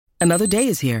Another day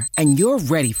is here, and you're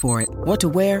ready for it. What to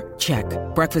wear? Check.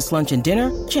 Breakfast, lunch, and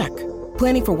dinner? Check.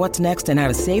 Planning for what's next and how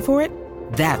to save for it?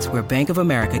 That's where Bank of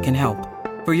America can help.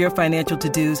 For your financial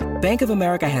to-dos, Bank of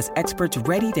America has experts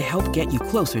ready to help get you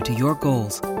closer to your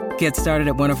goals. Get started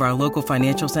at one of our local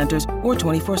financial centers or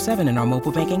 24/7 in our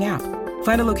mobile banking app.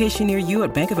 Find a location near you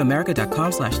at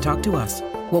bankofamerica.com/talktous.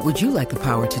 What would you like the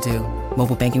power to do?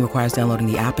 Mobile banking requires downloading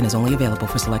the app and is only available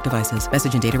for select devices.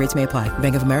 Message and data rates may apply.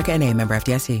 Bank of America N.A., member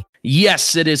FDIC.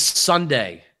 Yes, it is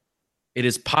Sunday. It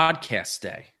is podcast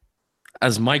day.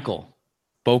 As Michael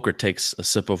Boker takes a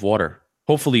sip of water.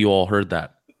 Hopefully you all heard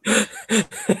that.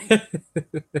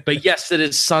 But yes, it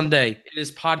is Sunday. It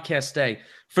is podcast day.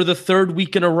 For the third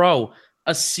week in a row,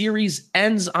 a series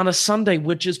ends on a Sunday,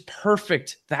 which is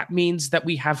perfect. That means that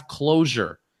we have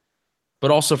closure.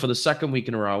 But also for the second week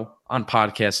in a row on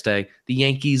podcast day, the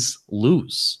Yankees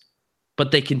lose.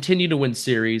 But they continue to win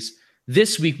series.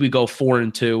 This week we go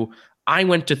 4-2. I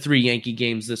went to 3 Yankee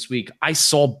games this week. I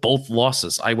saw both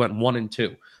losses. I went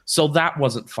 1-2. So that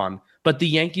wasn't fun. But the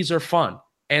Yankees are fun,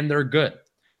 and they're good.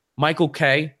 Michael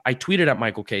Kay, I tweeted at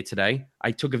Michael Kay today.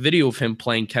 I took a video of him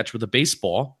playing catch with a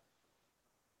baseball.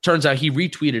 Turns out he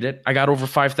retweeted it. I got over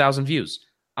 5,000 views.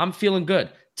 I'm feeling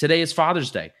good. Today is Father's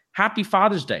Day. Happy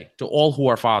Father's Day to all who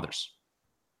are fathers.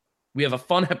 We have a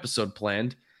fun episode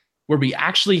planned where we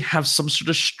actually have some sort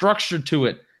of structure to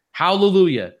it.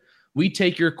 Hallelujah. We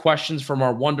take your questions from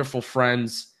our wonderful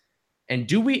friends. And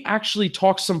do we actually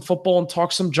talk some football and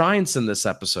talk some Giants in this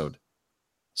episode?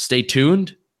 Stay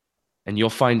tuned and you'll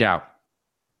find out.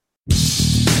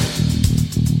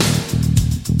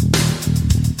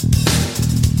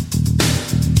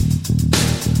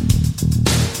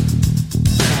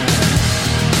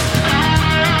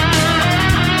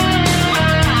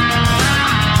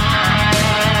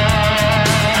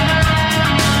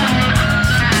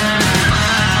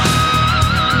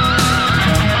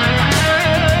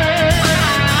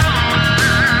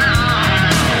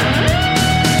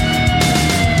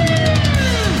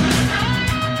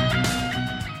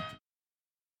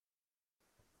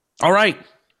 All right.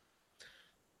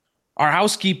 Our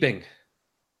housekeeping.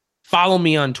 Follow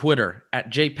me on Twitter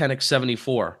at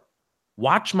jpenick74.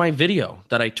 Watch my video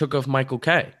that I took of Michael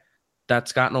Kay.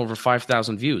 That's gotten over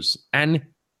 5,000 views and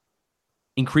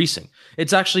increasing.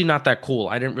 It's actually not that cool.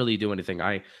 I didn't really do anything.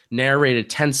 I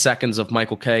narrated 10 seconds of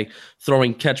Michael Kay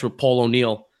throwing catch with Paul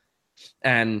O'Neill,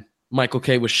 and Michael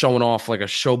Kay was showing off like a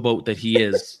showboat that he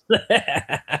is.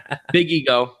 Big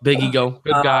ego,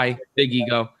 good guy, big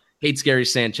ego. Hates Gary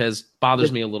Sanchez.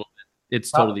 Bothers me a little bit. It's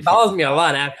totally fine. Bothers me a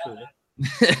lot, actually.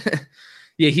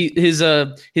 Yeah,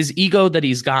 his ego that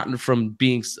he's gotten from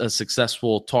being a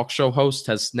successful talk show host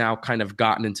has now kind of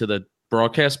gotten into the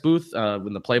broadcast booth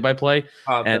in the play-by-play,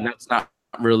 and that's not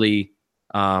really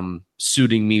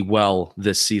suiting me well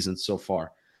this season so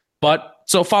far. But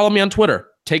so follow me on Twitter.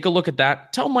 Take a look at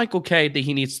that. Tell Michael Kay that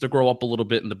he needs to grow up a little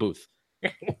bit in the booth.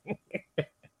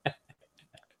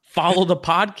 Follow the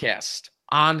podcast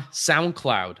on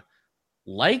SoundCloud.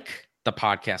 Like the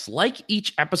podcast. Like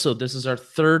each episode. This is our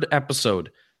 3rd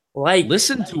episode.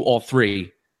 Listen to all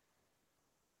 3.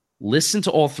 Listen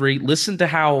to all 3. Listen to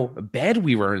how bad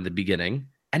we were in the beginning.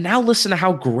 And now listen to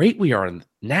how great we are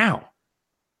now.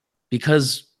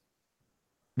 Because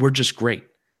we're just great.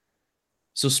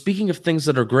 So speaking of things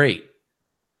that are great,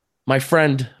 my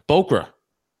friend Bokra,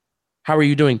 how are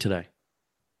you doing today?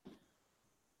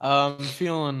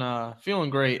 Feeling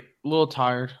great. A little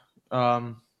tired.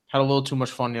 Had a little too much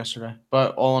fun yesterday,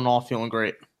 but all in all, feeling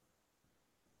great.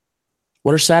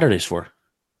 What are Saturdays for?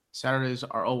 Saturdays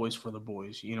are always for the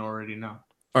boys. You already know.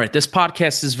 All right, this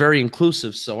podcast is very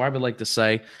inclusive, so I would like to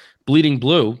say Bleeding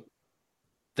Blue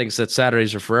thinks that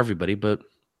Saturdays are for everybody, but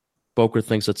Boker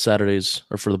thinks that Saturdays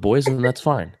are for the boys, and that's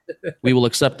fine. We will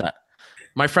accept that.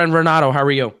 My friend Renato, how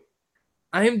are you?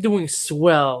 I am doing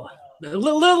swell. A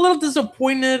little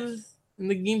disappointed in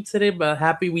the game today, but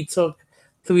happy we took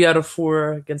 3 out of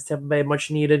 4 against Tampa Bay.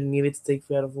 Much needed to take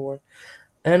 3 out of 4.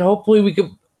 And hopefully we could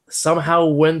somehow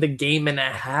win the game and a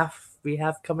half we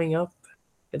have coming up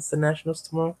against the Nationals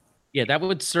tomorrow. Yeah, that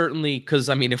would certainly, because,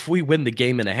 I mean, if we win the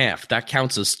game and a half, that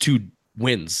counts as 2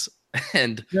 wins.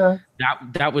 And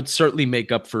that would certainly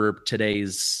make up for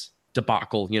today's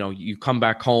debacle. You know, you come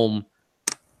back home.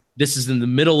 This is in the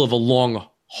middle of a long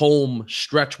home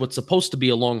stretch, what's supposed to be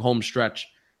a long home stretch.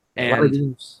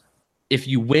 And if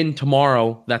you win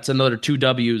tomorrow, that's another 2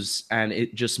 W's, and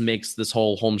it just makes this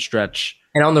whole home stretch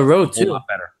and on the road too a lot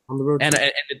better. On the road, and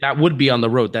that would be on the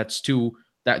road. That's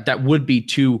that would be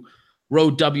 2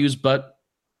 road W's, but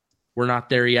we're not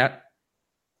there yet.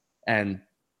 And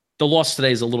the loss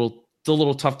today is a little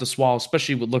tough to swallow,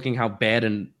 especially with looking how bad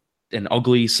and and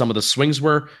ugly some of the swings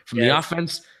were from the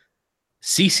offense.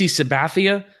 CC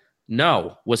Sabathia,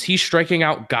 no. Was he striking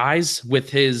out guys with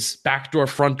his backdoor,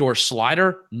 front door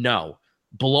slider? No.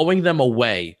 Blowing them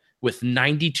away with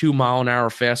 92-mile-an-hour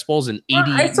fastballs and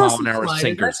 80-mile-an-hour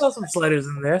sinkers. I saw some sliders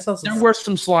in there. There were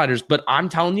some sliders, but I'm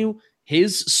telling you,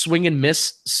 his swing and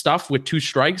miss stuff with 2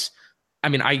 strikes, I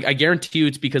mean, I guarantee you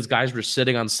it's because guys were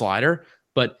sitting on slider,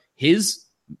 but his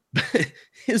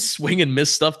his swing and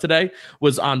miss stuff today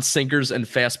was on sinkers and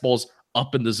fastballs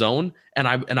up in the zone, and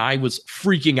I was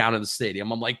freaking out in the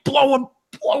stadium. I'm like, blow him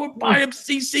by him,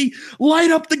 CC,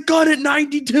 light up the gun at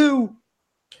 92.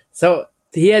 So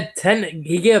he had 10.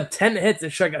 He gave up 10 hits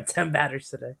and struck out 10 batters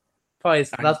today. That's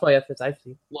probably efforts I've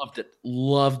seen. Loved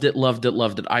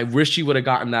it. I wish he would have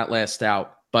gotten that last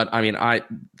out. But I mean,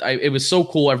 it was so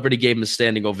cool. Everybody gave him a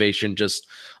standing ovation. Just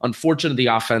unfortunate the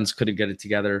offense couldn't get it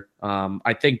together.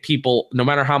 I think people, no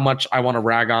matter how much I want to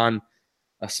rag on,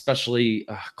 especially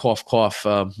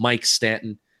Mike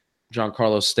Stanton,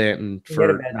 Giancarlo Stanton,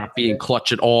 for not being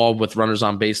clutch at all with runners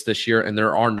on base this year, and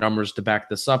there are numbers to back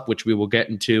this up, which we will get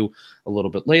into a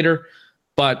little bit later.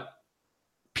 But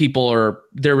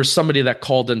there was somebody that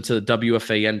called into the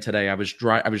WFAN today. I was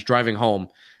driving home,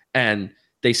 and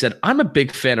they said, I'm a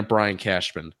big fan of Brian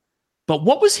Cashman, but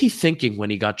what was he thinking when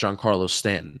he got Giancarlo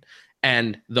Stanton?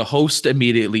 And the host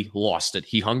immediately lost it.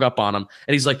 He hung up on him,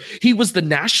 and he's like, he was the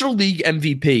National League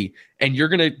MVP. And you're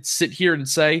going to sit here and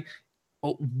say,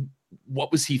 oh,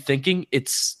 what was he thinking?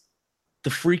 It's the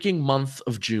freaking month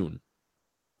of June.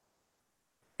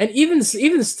 And even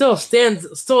still, Stan's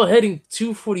still hitting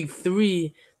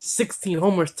 243, 16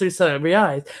 homers, 37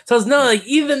 RBIs. So it's not like,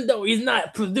 even though he's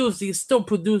not producing, he's still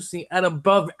producing at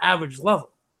above average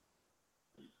level.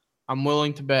 I'm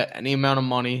willing to bet any amount of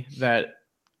money that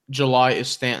July is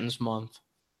Stanton's month.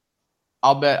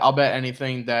 I'll bet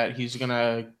anything that he's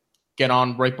gonna get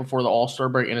on right before the All-Star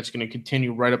break, and it's gonna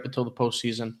continue right up until the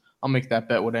postseason. I'll make that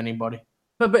bet with anybody.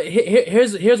 But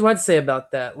here's what I'd say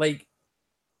about that. Like,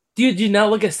 do you not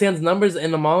look at Stan's numbers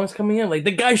and the Marlins coming in? Like,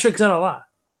 the guy strikes out a lot.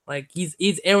 Like,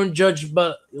 he's Aaron Judge,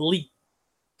 but elite.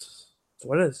 That's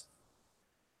what it is.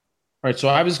 All right, so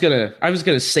I was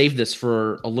gonna save this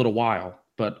for a little while,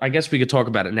 but I guess we could talk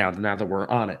about it now that we're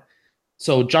on it.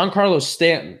 So Giancarlo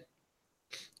Stanton,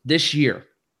 this year,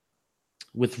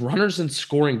 with runners in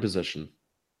scoring position,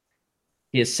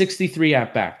 he has 63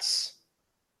 at-bats.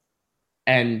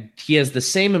 And he has the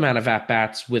same amount of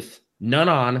at-bats with none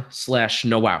on /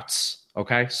 no outs.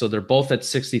 Okay? So they're both at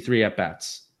 63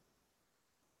 at-bats.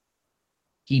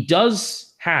 He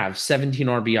does have 17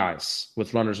 RBIs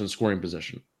with runners in scoring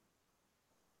position.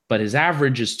 But his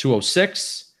average is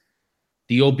 206.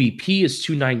 The OBP is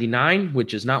 299,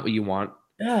 which is not what you want.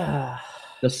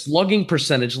 The slugging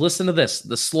percentage, listen to this.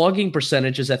 The slugging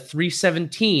percentage is at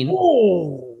 317.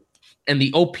 Oh. And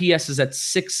the OPS is at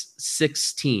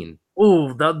 616.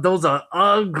 Oh, those are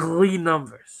ugly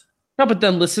numbers. No, but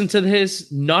then listen to his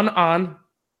none on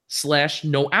 /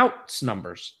 no outs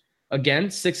numbers. Again,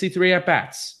 63 at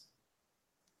bats.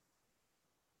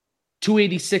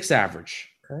 286 average.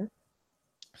 Okay.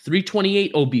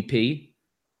 328 OBP.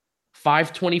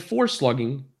 524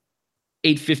 slugging.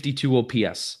 852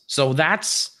 OPS. So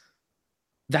that's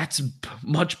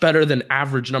much better than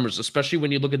average numbers, especially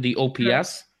when you look at the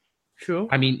OPS. True.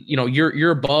 I mean,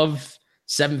 you're above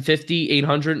 750,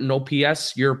 800 in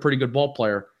OPS. You're a pretty good ball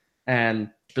player. And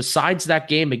besides that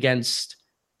game against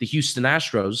the Houston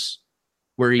Astros,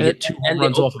 where he hit 2 home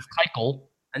runs off of Keuchel.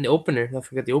 And the opener. Don't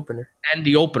forget the opener. And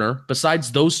the opener.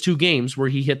 Besides those 2 games where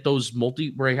he hit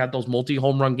where he had those multi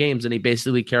home run games and he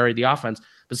basically carried the offense.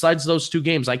 Besides those 2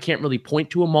 games, I can't really point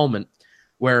to a moment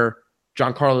where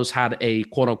Giancarlo's had a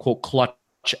quote unquote clutch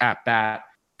at bat.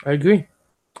 I agree.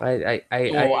 I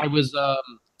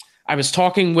was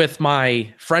talking with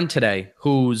my friend today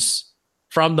who's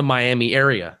from the Miami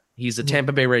area. He's a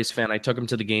Tampa Bay Rays fan. I took him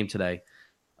to the game today.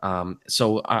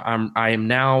 So I am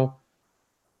now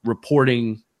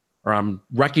reporting, or I'm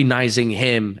recognizing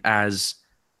him as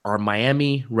our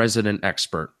Miami resident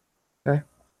expert. Okay.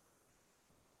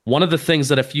 One of the things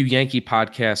that a few Yankee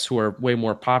podcasts who are way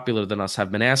more popular than us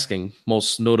have been asking,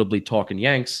 most notably Talking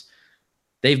Yanks,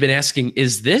 they've been asking,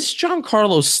 is this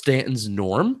Giancarlo Stanton's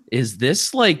norm? Is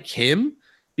this like him?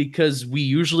 Because we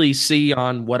usually see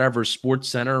on whatever Sports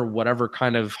Center, whatever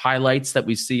kind of highlights that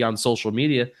we see on social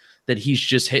media, that he's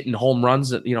just hitting home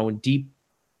runs, in deep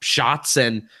shots,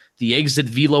 and the exit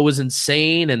velo is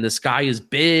insane, and this guy is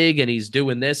big, and he's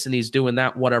doing this and he's doing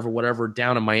that, whatever,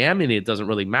 down in Miami, and it doesn't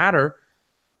really matter.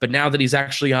 But now that he's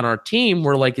actually on our team,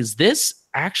 we're like, is this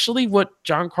actually what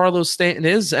Giancarlo Stanton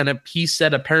is? And he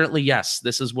said, apparently, yes,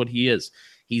 this is what he is.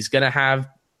 He's going to have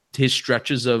his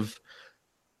stretches of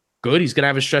good. He's going to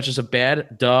have his stretches of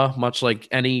bad, much like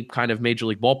any kind of major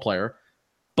league ball player.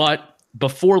 But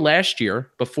before last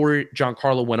year, before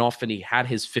Giancarlo went off and he had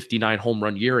his 59 home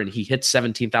run year and he hit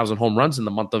 17,000 home runs in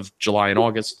the month of July and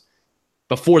August,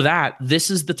 before that, this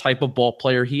is the type of ball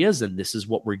player he is, and this is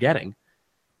what we're getting.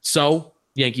 So,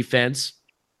 Yankee fans,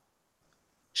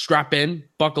 strap in,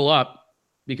 buckle up,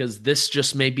 because this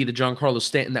just may be the Giancarlo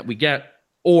Stanton that we get,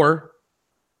 or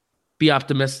be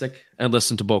optimistic and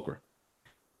listen to Boker.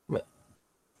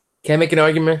 Can I make an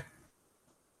argument?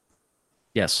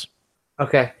 Yes.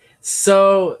 Okay.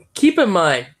 So keep in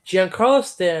mind, Giancarlo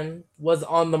Stanton was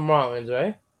on the Marlins,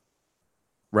 right?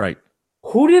 Right.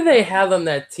 Who do they have on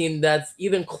that team that's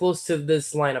even close to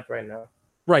this lineup right now?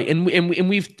 Right. And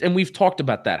we've talked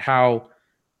about that, how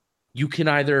you can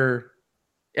either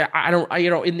in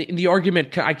the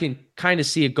argument, I can kind of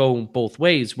see it going both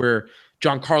ways, where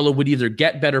Giancarlo would either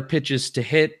get better pitches to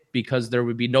hit because there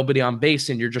would be nobody on base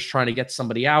and you're just trying to get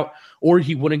somebody out, or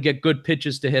he wouldn't get good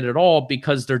pitches to hit at all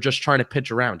because they're just trying to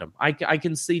pitch around him. I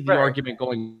can see the argument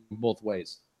going both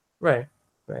ways. Right.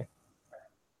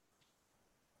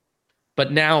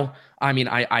 But now, I mean,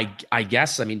 I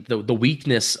guess, I mean, the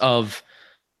weakness of,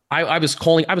 I was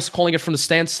calling it from the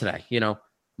stands today,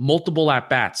 multiple at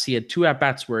bats. He had 2 at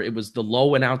bats where it was the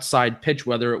low and outside pitch,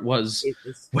 whether it was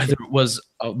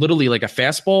literally like a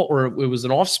fastball or it was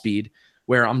an off speed,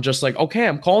 where I'm just like, okay,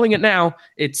 I'm calling it now.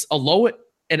 It's a low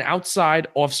and outside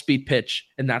off speed pitch,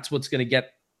 and that's what's going to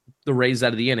get the Rays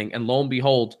out of the inning. And lo and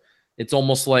behold, it's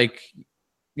almost like,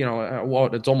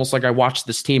 it's almost like I watch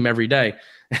this team every day,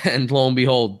 and lo and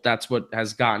behold, that's what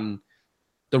has gotten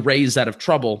the Rays out of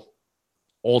trouble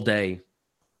all day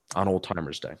on Old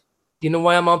Timers Day. Do you know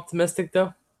why I'm optimistic,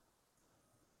 though?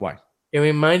 Why? It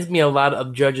reminds me a lot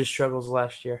of Judge's struggles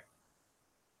last year.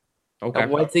 Okay.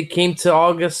 And once it came to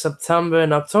August, September,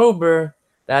 and October,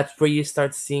 that's where you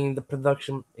start seeing the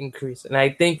production increase. And I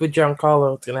think with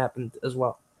Giancarlo, it's going to happen as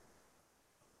well.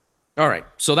 All right.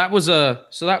 So that was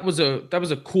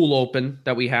a cool open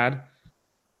that we had.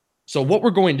 So what we're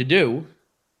going to do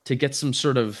to get some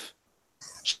sort of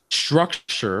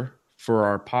structure for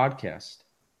our podcast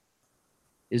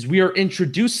is we are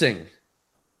introducing,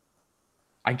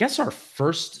 I guess, our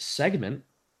first segment,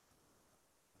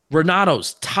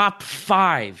 Renato's top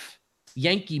 5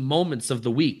 Yankee moments of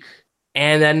the week.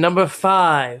 And at number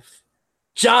 5,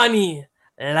 Johnny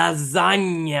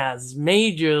Lasagna's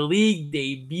major league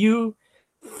debut,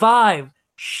 5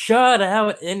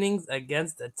 shutout innings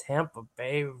against the Tampa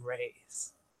Bay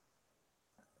Rays.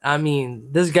 I mean,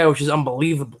 this guy was just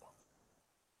unbelievable.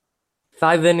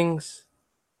 5 innings,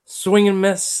 swing and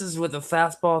misses with a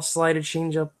fastball, slider,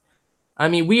 changeup. I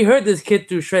mean, we heard this kid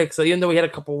threw strikes, so even though he had a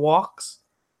couple walks,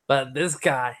 but this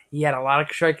guy, he had a lot of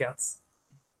strikeouts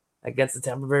against the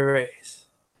Tampa Bay Rays.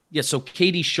 Yeah, so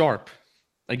Katie Sharp,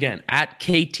 again, at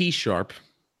KT Sharp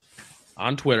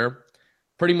on Twitter,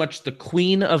 pretty much the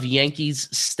queen of Yankees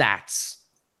stats.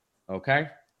 Okay?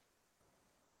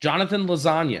 Jonathan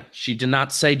Lasagna. She did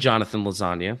not say Jonathan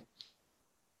Lasagna.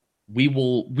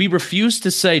 We refuse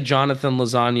to say Jonathan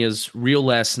Lasagna's real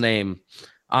last name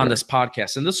on this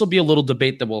podcast. And this will be a little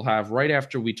debate that we'll have right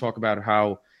after we talk about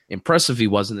how impressive he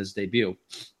was in his debut.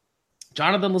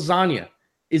 Jonathan Lasagna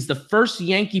is the first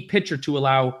Yankee pitcher to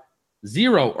allow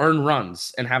 0 earned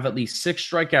runs and have at least 6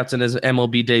 strikeouts in his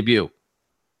MLB debut.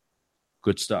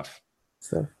 Good stuff.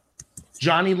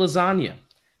 Johnny Lasagna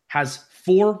has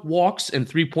 4 walks in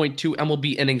 3.2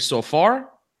 MLB innings so far.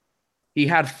 He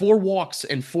had 4 walks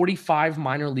in 45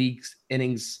 minor league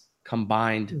innings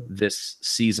combined this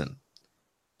season.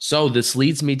 So this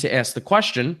leads me to ask the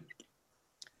question,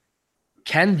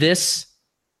 can this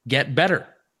get better?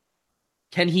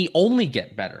 Can he only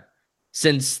get better?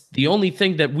 Since the only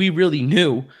thing that we really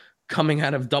knew coming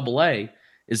out of AA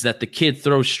is that the kid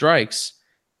throws strikes.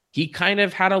 He kind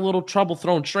of had a little trouble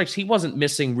throwing strikes. He wasn't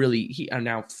missing really.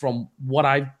 Now, from what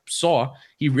I saw,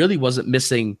 he really wasn't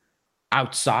missing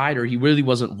outside, or he really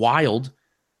wasn't wild.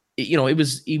 He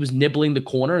was nibbling the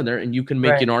corner there, and you can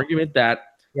make an argument that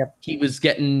he was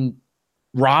getting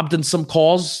robbed in some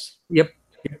calls. Yep.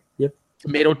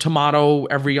 Tomato.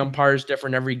 Every umpire's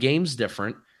different. Every game's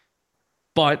different.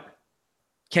 But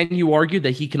can you argue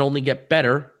that he can only get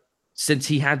better since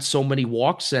he had so many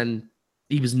walks and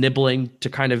he was nibbling to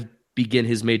kind of begin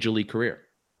his major league career?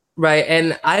 Right,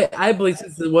 and I believe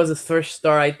since it was his first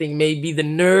start, I think maybe the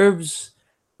nerves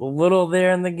were a little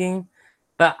there in the game.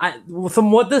 But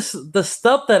from the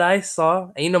stuff that I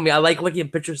saw, and you know me, I like looking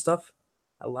at picture stuff.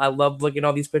 I love looking at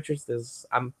all these pictures.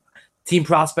 I'm team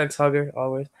prospects hugger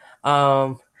always.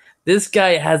 This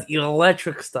guy has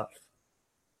electric stuff.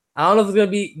 I don't know if it's gonna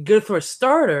be good for a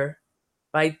starter,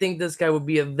 But I think this guy would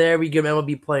be a very good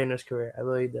MLB player in his career. I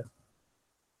really do.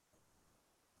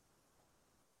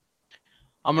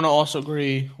 I'm going to also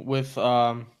agree with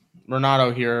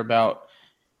Renato here about,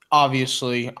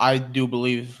 obviously, I do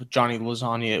believe Johnny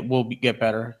Lasagna will get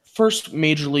better. First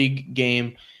major league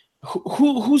game.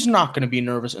 Who's not going to be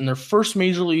nervous in their first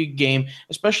major league game,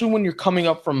 especially when you're coming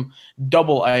up from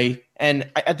Double-A?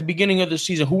 And at the beginning of the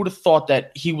season, who would have thought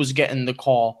that he was getting the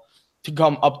call to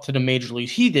come up to the major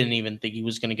leagues? He didn't even think he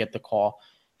was going to get the call.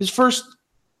 His first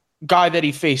guy that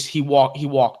he faced, he walked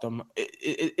him.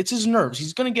 It's his nerves.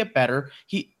 He's going to get better.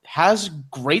 He has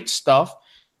great stuff.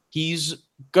 He's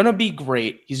going to be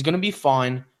great. He's going to be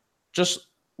fine. Just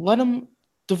let him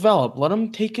develop. Let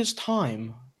him take his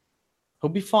time. He'll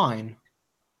be fine.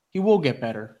 He will get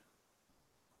better.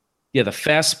 Yeah, the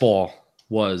fastball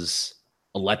was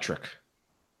electric.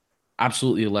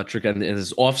 Absolutely electric. And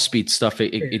his off-speed stuff,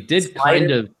 it did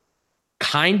kind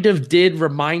of did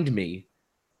remind me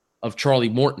of Charlie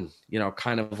Morton. You know,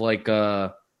 kind of like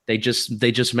they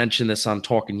just mentioned this on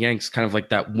Talking Yanks, kind of like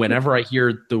that whenever I hear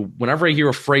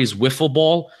a phrase wiffle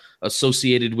ball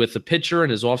associated with the pitcher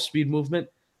and his off-speed movement,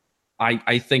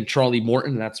 I think Charlie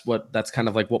Morton. That's kind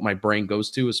of like what my brain goes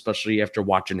to, especially after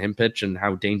watching him pitch and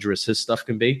how dangerous his stuff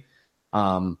can be.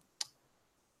 And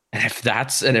if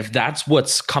that's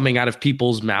what's coming out of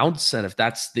people's mouths, and if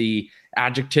that's the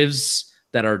adjectives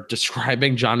that are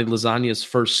describing Johnny Lasagna's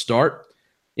first start,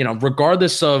 you know,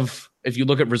 regardless of if you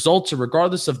look at results or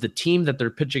regardless of the team that they're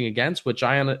pitching against,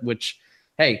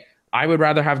 hey, I would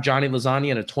rather have Johnny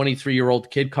Lasagna and a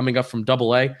 23-year-old kid coming up from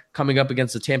Double-A, coming up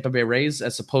against the Tampa Bay Rays,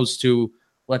 as opposed to,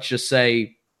 let's just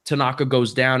say, Tanaka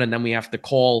goes down and then we have to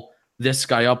call this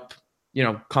guy up, you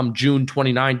know, come June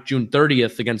 29th, June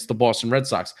 30th against the Boston Red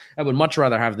Sox. I would much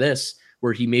rather have this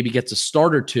where he maybe gets a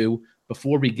start or two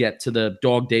before we get to the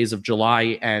dog days of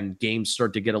July and games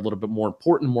start to get a little bit more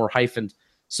important, more hyphened.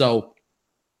 So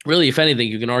really, if anything,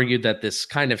 you can argue that this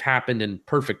kind of happened in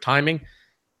perfect timing,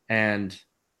 and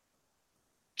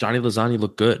Johnny Lasagna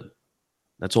looked good.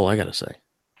 That's all I got to say.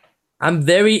 I'm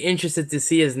very interested to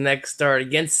see his next start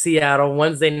against Seattle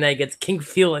Wednesday night against King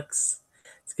Felix.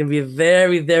 It's going to be a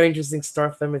very, very interesting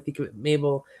start for them if he could be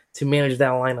able to manage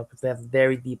that lineup, because they have a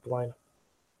very deep lineup.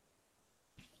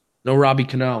 No Robbie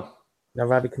Cano. No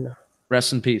Robbie Cano.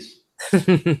 Rest in peace.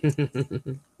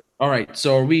 All right,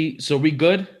 so are we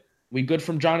good? We good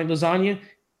from Johnny Lasagna?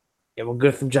 Yeah, we're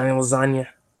good from Johnny Lasagna.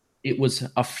 It was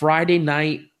a Friday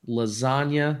night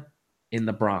lasagna in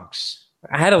the Bronx.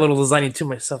 I had a little lasagna too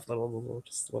myself,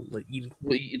 just a little eating.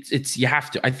 It's you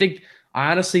have to.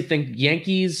 I honestly think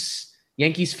Yankees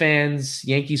fans,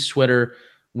 Yankees Twitter,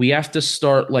 we have to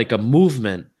start like a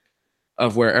movement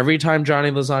of where every time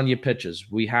Johnny Lasagna pitches,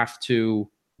 we have to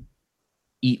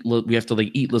eat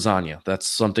lasagna. That's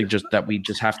something that we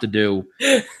just have to do.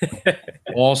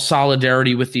 All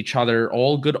solidarity with each other,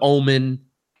 all good omen.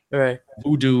 All right.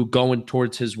 Voodoo going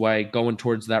towards his way, going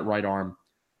towards that right arm.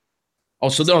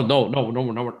 Also, no,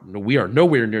 we are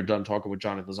nowhere near done talking with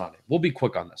Johnny Lasagna. We'll be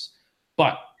quick on this.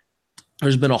 But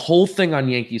there's been a whole thing on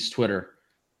Yankees Twitter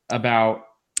about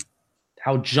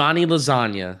how Johnny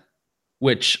Lasagna,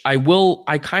 which I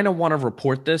kind of want to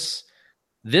report this.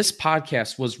 This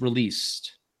podcast was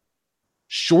released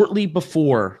shortly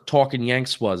before Talking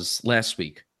Yanks was last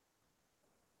week.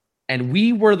 And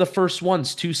we were the first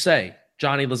ones to say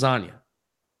Johnny Lasagna.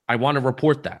 I want to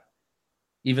report that,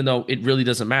 even though it really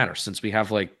doesn't matter since we have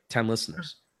like 10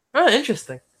 listeners. Oh,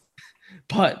 interesting.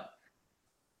 But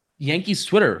Yankees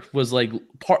Twitter was like,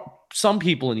 some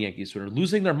people in Yankees Twitter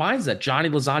losing their minds that Johnny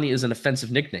Lasagna is an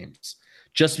offensive nickname,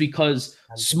 just because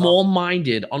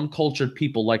small-minded, uncultured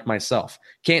people like myself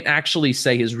can't actually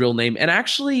say his real name and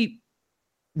actually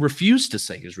refuse to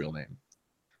say his real name.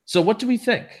 So what do we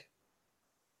think?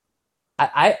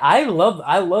 I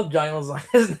love Johnny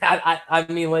Lasagna. I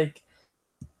mean, like,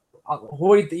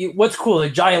 what's cooler,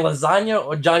 Johnny Lasagna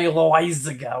or Johnny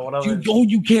Loizaga? Whatever.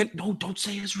 You can't. No, don't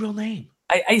say his real name.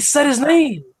 I said his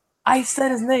name. I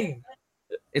said his name.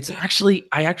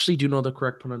 I actually do know the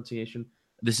correct pronunciation.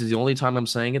 This is the only time I'm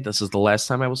saying it. This is the last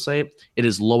time I will say it. It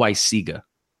is Loizaga.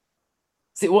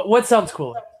 See, what sounds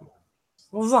cooler?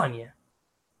 Lasagna.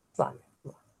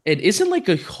 It isn't like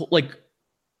a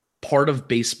part of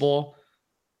baseball,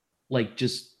 like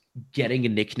just getting a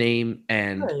nickname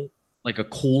and like a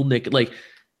cool nick. Like,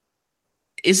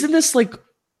 isn't this like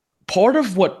part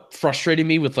of what frustrated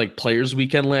me with like Players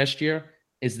Weekend last year?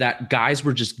 Is that guys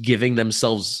were just giving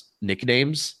themselves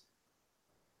nicknames.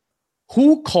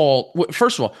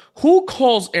 First of all, who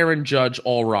calls Aaron Judge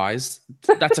All Rise?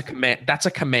 That's a command. That's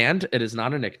a command. It is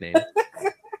not a nickname.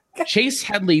 Chase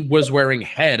Headley was wearing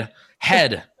head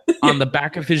on the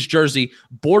back of his jersey,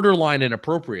 borderline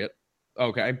inappropriate.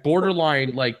 Okay,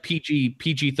 borderline like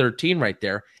PG-13 right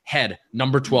there. Head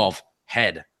number 12.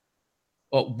 Head.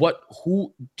 What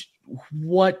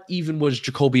even was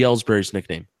Jacoby Ellsbury's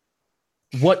nickname?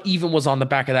 What even was on the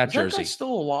back of that jersey? Is that guy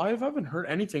still alive? I haven't heard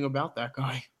anything about that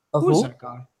guy. Who is that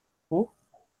guy?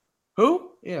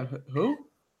 Who? Yeah, who?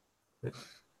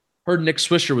 Heard Nick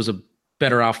Swisher was a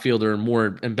better outfielder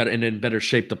and in better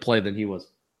shape to play than he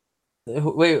was.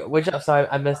 Wait, sorry,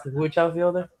 I missed it. Which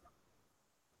outfielder?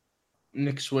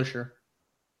 Nick Swisher.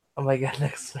 Oh my God,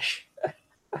 Nick Swisher.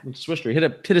 Nick Swisher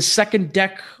hit a second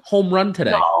deck home run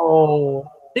today. No.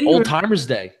 Old Timers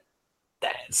Day.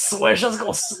 Swish, let's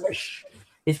go Swish.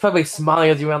 He's probably smiling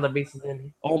as you round the bases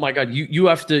in. Oh my God, you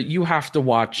have to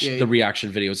watch the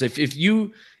reaction videos.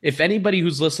 If anybody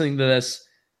who's listening to this,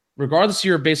 regardless if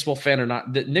you're a baseball fan or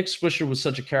not, that Nick Swisher was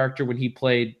such a character when he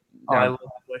played I love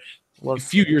Swish. a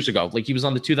few years ago. Like he was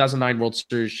on the 2009 World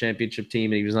Series championship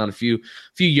team, and he was on a few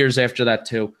years after that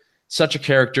too. Such a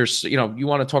character. You know, you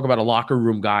want to talk about a locker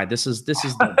room guy. This is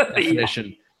the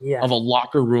definition of a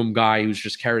locker room guy who's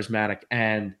just charismatic.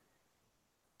 And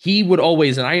he would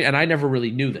always, and I never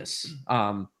really knew this,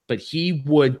 but he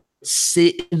would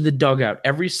sit in the dugout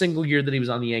every single year that he was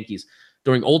on the Yankees.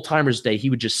 During Old Timers Day,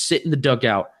 he would just sit in the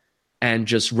dugout and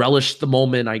just relish the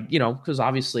moment. Because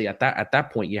obviously at that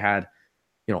point you had,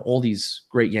 all these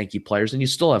great Yankee players, and you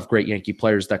still have great Yankee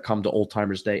players that come to Old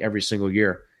Timers Day every single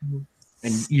year. Mm-hmm.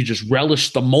 And you just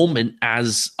relish the moment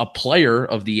as a player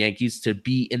of the Yankees to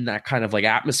be in that kind of like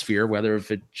atmosphere, whether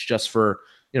if it's just for,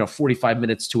 45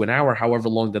 minutes to an hour, however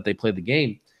long that they play the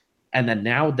game. And then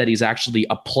now that he's actually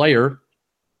a player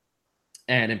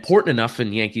and important enough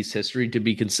in Yankees history to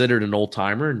be considered an old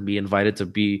timer and be invited to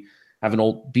be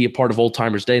a part of Old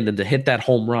Timers Day, and then to hit that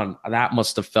home run, that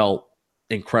must have felt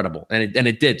incredible. And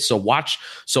it did. So watch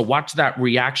that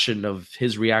reaction of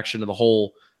his reaction to the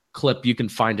whole clip. You can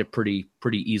find it pretty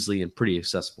easily and pretty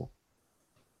accessible.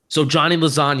 So Johnny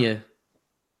Lasagna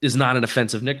is not an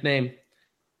offensive nickname.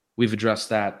 We've addressed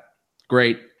that.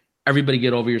 Great. Everybody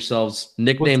get over yourselves.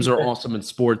 Nicknames are awesome in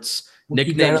sports.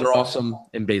 Nicknames are awesome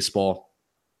in baseball.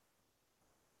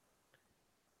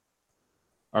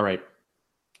 All right.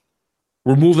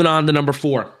 We're moving on to number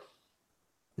 4.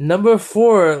 Number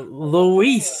 4,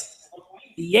 Luis,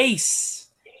 the ace,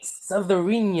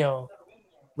 Severino,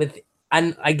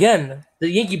 and again, the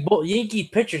Yankee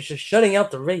pitchers just shutting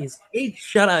out the Rays. 8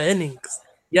 shutout innings.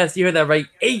 Yes, you heard that right.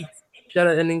 8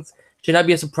 shutout innings. Should not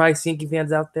be a surprise to Yankee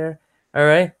fans out there. All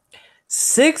right.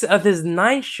 6 of his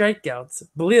 9 strikeouts,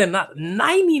 believe it or not,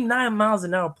 99 miles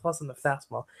an hour plus on the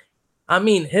fastball. I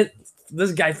mean,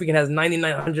 this guy freaking has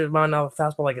 9,900 mile an hour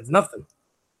fastball like it's nothing.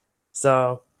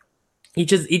 So he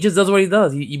just does what he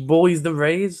does. He bullies the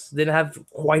Rays. Didn't have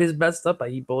quite his best stuff, but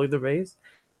he bullied the Rays.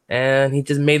 And he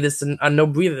just made this a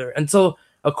no-breather. Until,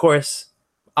 of course,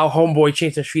 our homeboy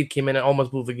Chasen Street came in and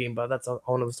almost blew the game. But that's a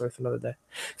whole other story for another day.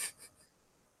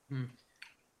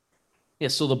 Yeah,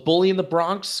 so the bully in the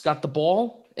Bronx got the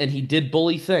ball, and he did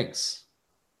bully things.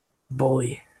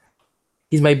 Bully.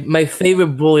 He's my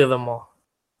favorite bully of them all.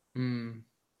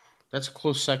 That's a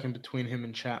close second between him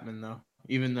and Chapman, though.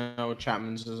 Even though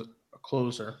Chapman's a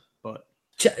closer. But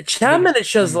Chapman is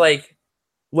just like,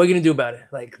 what are you going to do about it?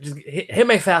 Like, just hit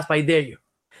my fastball, I dare you.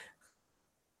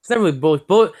 It's not really bully.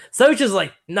 So it's just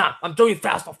like, nah, I'm throwing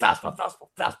fastball.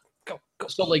 Go.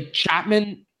 So, like,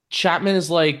 Chapman is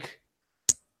like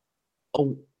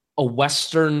a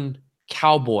Western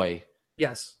cowboy.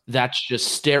 Yes. That's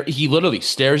just he literally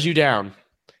stares you down,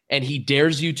 and he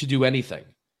dares you to do anything.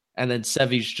 And then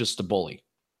Sevy's just a bully.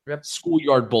 Yep.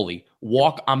 Schoolyard bully.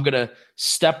 I'm going to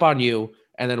step on you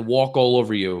and then walk all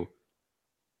over you.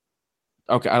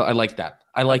 Okay, I like that.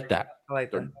 I like that. I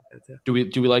like that. Do we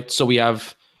like, so we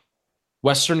have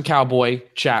Western cowboy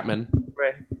Chapman.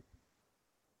 Right.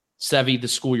 Sevy, the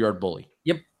schoolyard bully.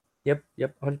 Yep.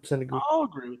 100% agree. I'll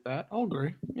agree with that. I'll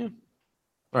agree. Yeah.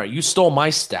 All right, you stole my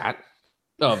stat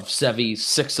of Sevy,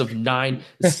 6 of 9.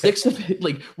 6 of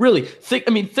like really think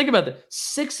about that.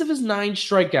 6 of his 9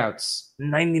 strikeouts.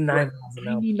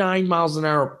 99 miles an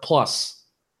hour plus.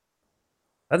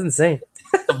 That's insane.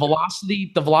 the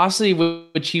velocity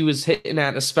which he was hitting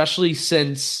at, especially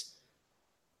since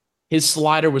his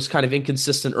slider was kind of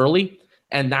inconsistent early.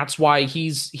 And that's why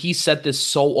he said this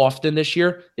so often this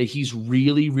year that he's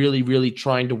really, really, really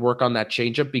trying to work on that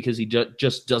changeup because he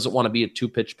just doesn't want to be a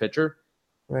 2-pitch pitcher.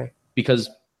 Right. Because,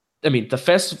 the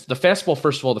fastball,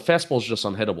 first of all, the fastball is just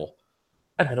unhittable.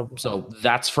 So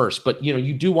that's first. But,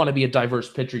 you do want to be a diverse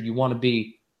pitcher. You want to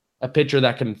be a pitcher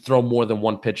that can throw more than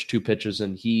 1 pitch, 2 pitches,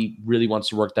 and he really wants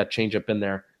to work that changeup in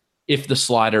there if the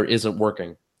slider isn't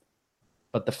working.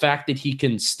 But the fact that he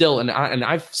can still, and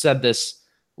I've said this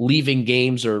leaving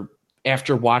games or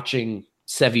after watching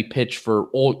Sevy pitch for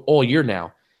all year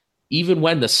now, even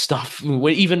when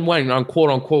on quote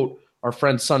unquote, our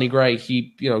friend Sonny Gray,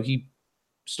 he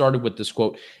started with this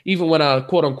quote, even when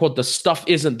quote unquote, the stuff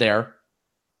isn't there,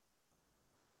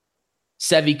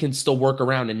 Sevy can still work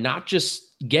around and not just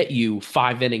get you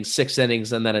 5 innings, 6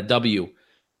 innings, and then a W.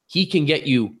 He can get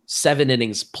you 7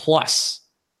 innings plus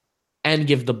and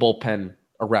give the bullpen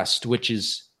a rest, which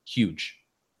is huge.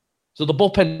 So the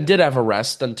bullpen did have a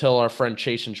rest until our friend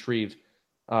Chase and Shreve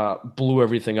blew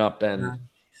everything up, and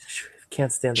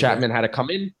can't stand Chapman had to come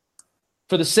in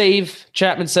for the save.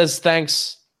 Chapman says,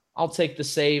 thanks. I'll take the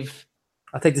save.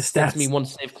 I'll take the stats. Gets me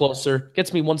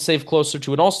one save closer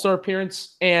to an all-star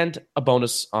appearance and a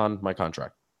bonus on my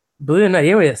contract. Believe it or not,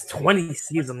 he only has 20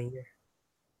 saves on the year.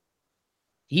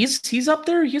 He's up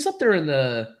there. He's up there in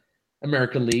the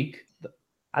American League.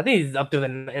 I think he's up there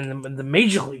in the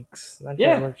major leagues.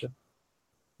 Yeah.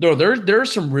 No, there are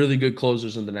some really good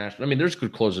closers in the national. I mean, there's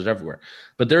good closers everywhere,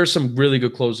 but there are some really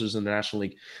good closers in the National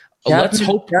League. Let's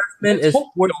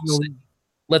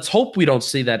hope we don't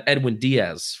see that Edwin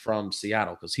Diaz from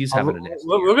Seattle, because he's having an nasty.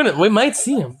 We might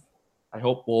see him.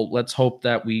 Let's hope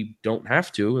that we don't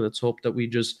have to. Let's hope that we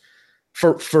just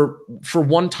for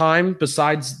one time,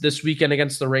 besides this weekend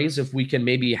against the Rays, if we can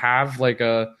maybe have like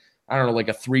a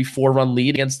 3-4 run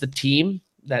lead against the team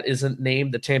that isn't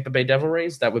named the Tampa Bay Devil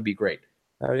Rays, that would be great.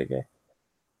 Okay.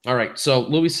 All right. So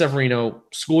Luis Severino,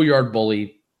 schoolyard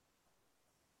bully,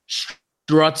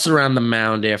 struts around the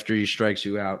mound after he strikes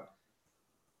you out,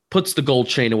 puts the gold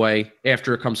chain away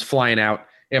after it comes flying out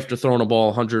after throwing a ball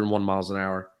 101 miles an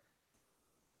hour.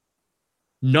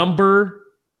 Number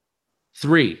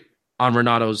 3 on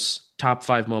Renato's top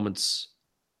 5 moments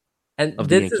of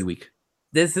the Yankee week.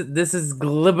 This is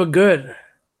Glibber good.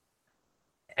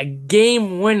 A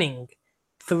game-winning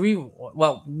 3.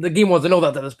 Well, the game wasn't over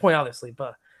at this point, obviously,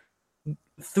 but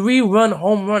 3-run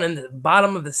home run in the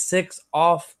bottom of the 6th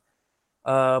off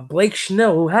Blake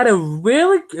Snell, who had a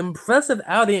really impressive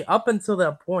outing up until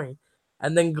that point.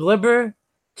 And then Glibber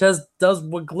just does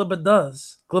what Glibber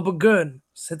does. Glibber good.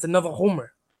 Hits another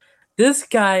homer. This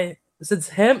guy, since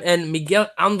him and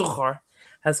Miguel Andujar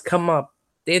has come up,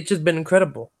 they've just been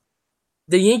incredible.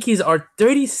 The Yankees are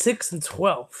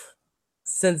 36-12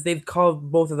 since they've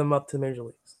called both of them up to the major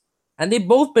leagues. And they've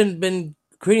both been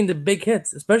creating the big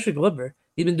hits, especially Glibber.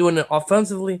 He's been doing it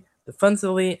offensively,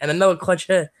 defensively, and another clutch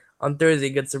hit on Thursday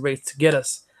against the Rays to get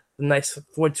us a nice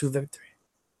 4-2 victory.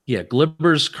 Yeah,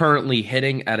 Glibber's currently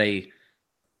hitting at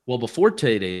before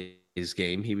today's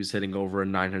game, he was hitting over a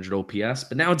 900 OPS,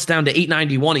 but now it's down to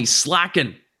 891. He's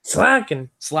slacking.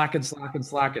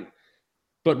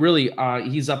 But really,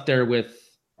 he's up there with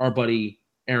our buddy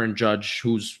Aaron Judge,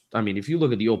 who's, I mean, if you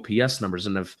look at the OPS numbers,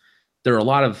 and there are a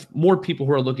lot of more people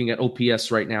who are looking at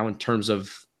OPS right now in terms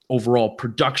of overall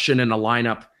production in a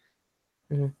lineup.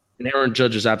 Mm-hmm. And Aaron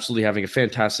Judge is absolutely having a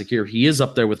fantastic year. He is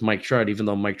up there with Mike Trout, even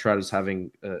though Mike Trout is having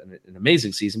an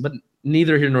amazing season. But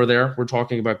neither here nor there. We're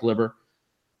talking about Glibber.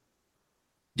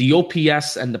 The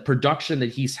OPS and the production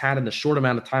that he's had in the short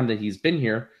amount of time that he's been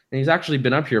here, and he's actually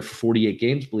been up here for 48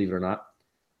 games, believe it or not.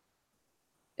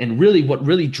 And really, what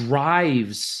really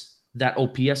drives that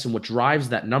OPS and what drives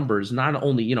that number is not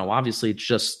only, obviously it's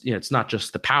just, it's not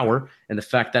just the power and the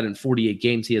fact that in 48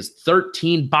 games he has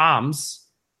 13 bombs.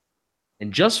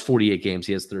 In just 48 games,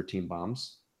 he has 13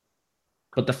 bombs.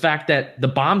 But the fact that the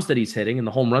bombs that he's hitting and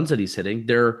the home runs that he's hitting,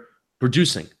 they're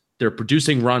producing. They're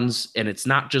producing runs, and it's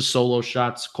not just solo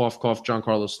shots, cough, cough,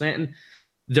 Giancarlo Stanton.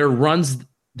 They're runs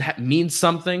that mean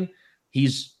something. He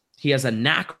has a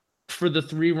knack for the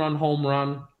 3-run home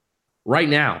run. Right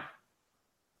now,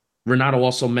 Renato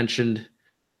also mentioned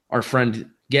our friend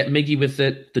Get Miggy with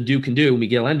it, the do can do,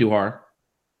 Miguel Andujar.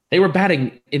 They were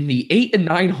batting in the 8 and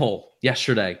 9 hole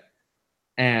yesterday.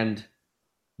 And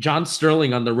John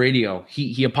Sterling on the radio,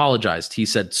 he apologized. He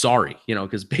said sorry,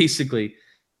 because basically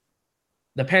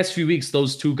the past few weeks,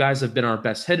 those two guys have been our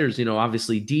best hitters.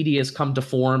 Obviously Didi has come to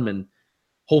form, and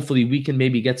hopefully we can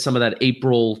maybe get some of that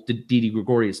April Didi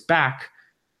Gregorius back.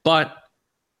 But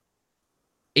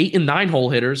 8 and 9 hole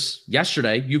hitters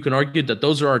yesterday, you can argue that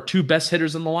those are our 2 best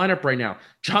hitters in the lineup right now.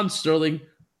 John Sterling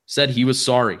said he was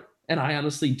sorry, and I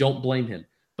honestly don't blame him.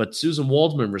 But Susan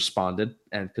Waldman responded,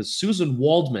 and because Susan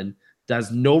Waldman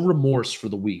has no remorse for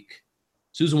the week.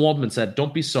 Susan Waldman said,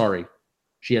 "Don't be sorry.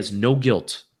 She has no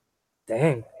guilt."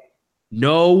 Dang.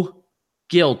 No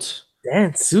guilt.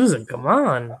 Dang, Susan, come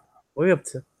on. What are you up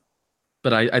to?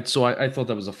 But I thought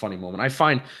that was a funny moment. I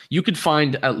find you could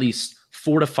find at least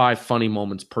 4 to 5 funny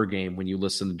moments per game when you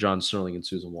listen to John Sterling and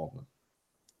Susan Waldman.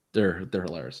 They're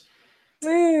hilarious.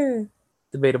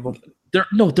 Debatable.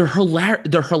 They're hilarious.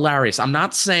 They're hilarious. I'm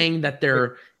not saying that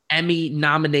they're Emmy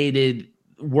nominated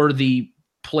worthy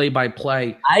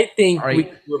play-by-play. I think Right. we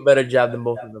could do a better job than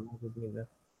both of them.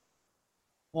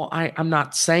 Well, I'm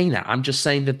not saying that. I'm just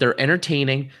saying that they're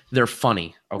entertaining. They're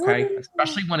funny. Okay,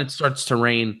 especially when it starts to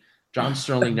rain. John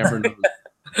Sterling never knows.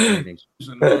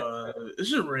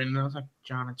 Is it raining? I was like,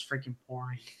 John, it's freaking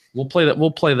pouring. We'll play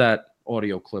that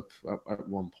audio clip at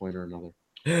one point or another.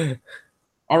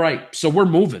 All right, so we're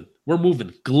moving.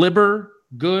 Glibber,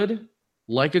 good.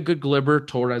 Like a good Glibber,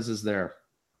 Torres is there.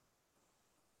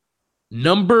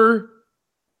 Number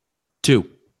 2.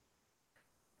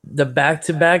 The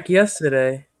back-to-back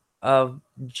yesterday of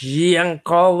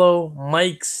Giancarlo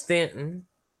Mike Stanton,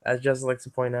 as Justin likes to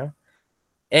point out.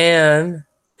 And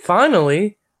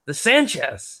finally, the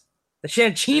Sanchez, the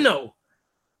Shanchino,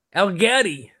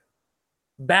 Algatti,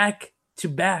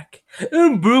 back-to-back.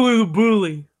 And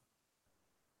Burley.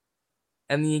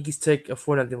 And the Yankees take a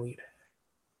 4-0 lead.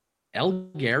 El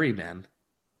Gary, man.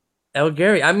 El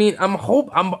Gary. I mean,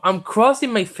 I'm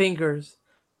crossing my fingers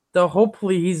that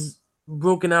hopefully he's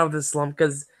broken out of this slump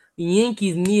because the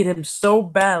Yankees need him so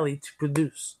badly to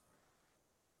produce.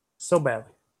 So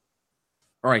badly.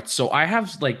 All right, so I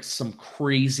have like some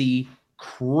crazy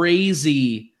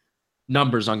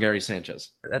numbers on Gary Sanchez.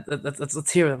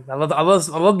 Let's hear them. I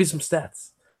love me some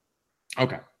stats.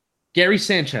 Okay. Gary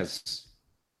Sanchez,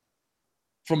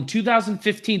 from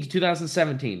 2015 to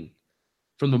 2017,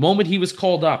 from the moment he was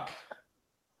called up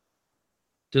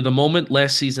to the moment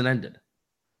last season ended,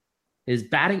 his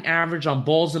batting average on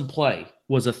balls in play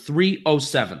was a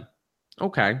 307.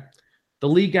 Okay. The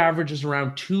league average is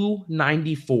around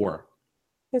 294.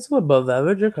 It's a little above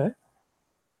average, okay.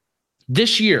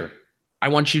 This year, I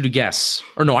want you to guess.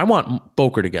 Or no, I want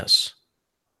Boker to guess.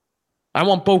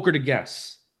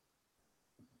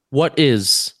 What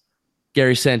is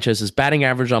Gary Sanchez's batting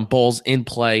average on balls in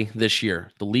play this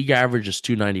year? The league average is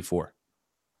 294.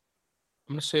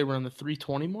 I'm going to say around the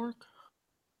 320 mark.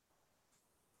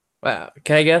 Wow.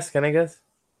 Can I guess?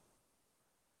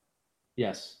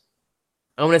 Yes.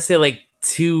 I'm going to say like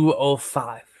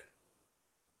 205.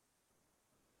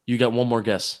 You got one more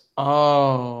guess.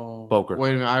 Oh. Boker.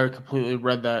 Wait a minute. I completely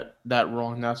read that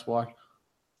wrong. That's why.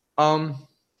 I'll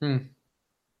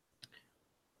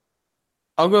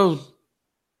go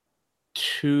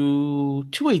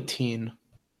 218.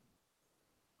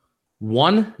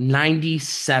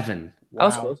 197. Wow.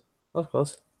 That was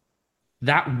close.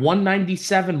 That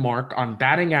 197 mark on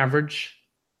batting average,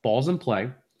 balls in play,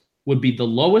 would be the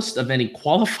lowest of any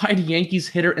qualified Yankees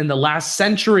hitter in the last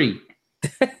century.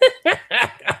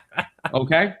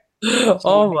 Okay?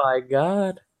 Oh my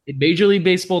God. In Major League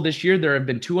Baseball this year, there have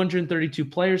been 232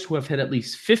 players who have hit at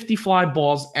least 50 fly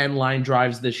balls and line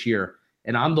drives this year.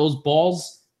 And on those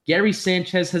balls, Gary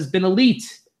Sanchez has been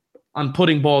elite on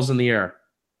putting balls in the air.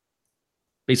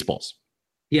 Baseballs.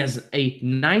 He has a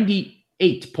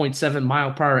 98.7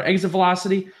 mile per hour exit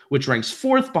velocity, which ranks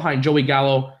fourth behind Joey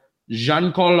Gallo,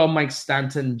 Giancarlo Mike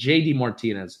Stanton, JD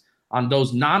Martinez. On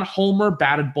those non-homer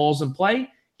batted balls in play,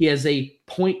 he has a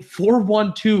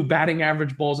 .412 batting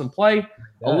average balls in play,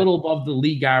 a little above the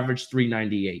league average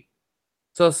 398.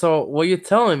 So what you're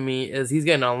telling me is he's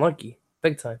getting unlucky,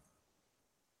 big time.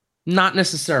 Not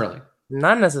necessarily.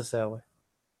 Not necessarily.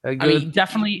 I mean,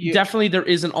 definitely there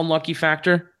is an unlucky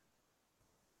factor.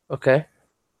 Okay.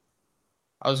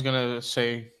 I was going to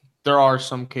say there are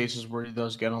some cases where he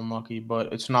does get unlucky,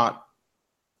 but it's not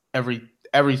every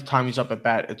time he's up at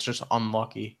bat, it's just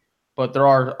unlucky. But there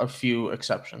are a few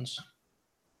exceptions.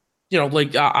 You know,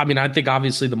 like I think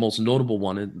obviously the most notable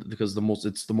one, because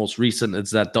it's the most recent,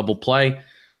 it's that double play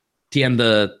to end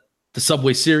the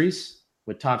Subway Series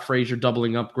with Todd Frazier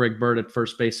doubling up Greg Bird at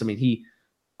first base. I mean,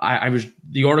 I was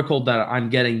the article that I'm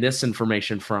getting this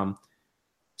information from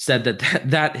said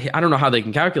that I don't know how they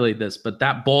can calculate this, but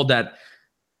that ball that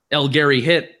El Gary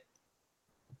hit,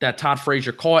 that Todd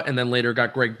Frazier caught and then later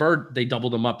got Greg Bird, they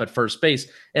doubled him up at first base.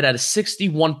 It had a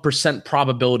 61%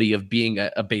 probability of being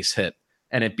a base hit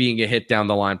and it being a hit down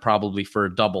the line, probably for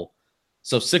a double.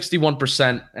 So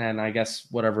 61%, and I guess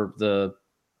whatever the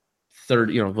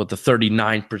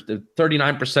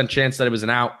 39% chance that it was an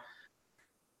out.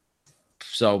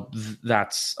 So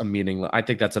that's a meaningless. I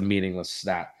think that's a meaningless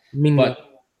stat.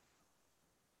 But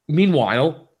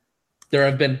meanwhile, there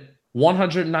have been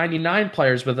 199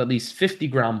 players with at least 50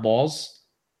 ground balls.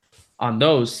 On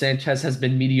those, Sanchez has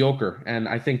been mediocre, and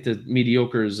I think that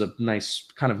mediocre is a nice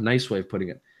way of putting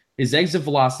it. His exit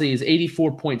velocity is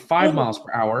 84.5 miles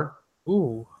per hour,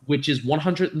 which is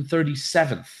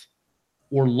 137th,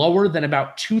 or lower than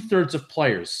about 2/3 of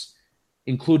players,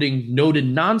 including noted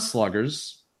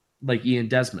non-sluggers like Ian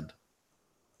Desmond.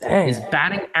 Dang. His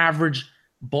batting average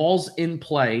balls in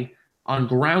play on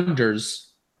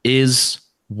grounders is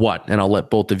what? And I'll let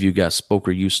both of you guess.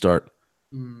 Boker, you start.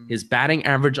 His batting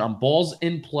average on balls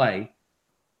in play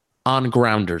on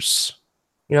grounders.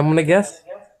 You know, I'm gonna guess.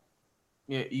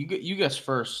 Yeah, you guess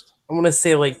first. I'm gonna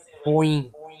say like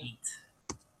 0.8.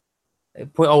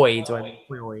 0.08. So I mean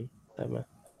 0.08.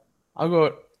 I'll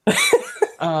go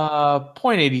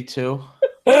 0.82.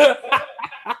 All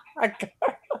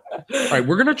right,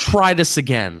 we're gonna try this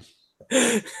again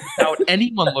without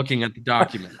anyone looking at the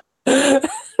document.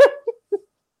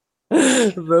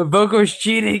 Boko's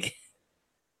cheating.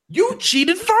 You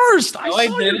cheated first. I No, I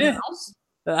saw your didn't. mouse.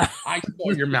 I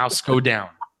saw your mouse go down.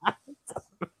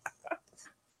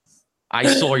 I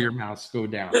saw your mouse go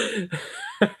down.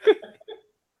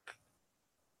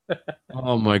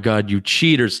 Oh my God, you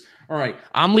cheaters. All right,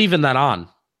 I'm leaving that on.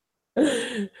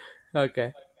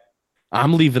 Okay.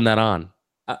 I'm leaving that on.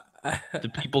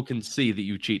 The people can see that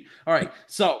you cheat. All right,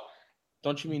 so.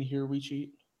 Don't you mean here we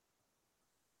cheat?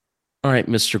 All right,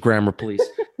 Mr. Grammar, please.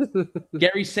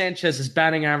 Gary Sanchez's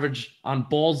batting average on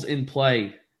balls in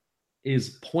play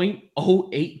is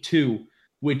 .082,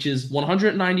 which is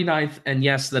 199th, and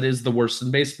yes, that is the worst in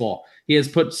baseball. He has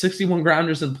put 61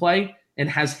 grounders in play and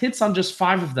has hits on just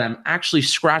 5 of them. Actually,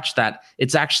 scratch that.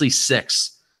 It's actually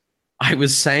 6. I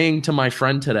was saying to my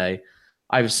friend today,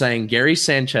 I was saying Gary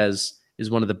Sanchez is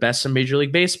one of the best in Major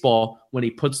League Baseball when he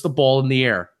puts the ball in the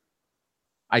air.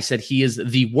 I said he is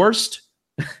the worst.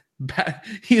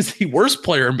 He is the worst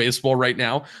player in baseball right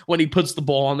now when he puts the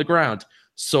ball on the ground.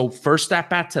 So first at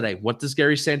bat today, what does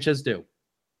Gary Sanchez do?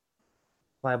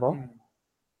 Fly ball.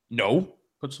 No.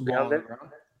 Puts the ball on the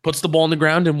ground. Puts the ball on the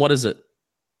ground, and what is it?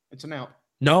 It's an out.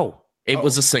 No. It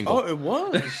was a single. Oh, it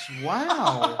was.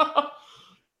 Wow.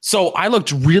 So I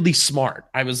looked really smart.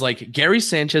 I was like, Gary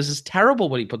Sanchez is terrible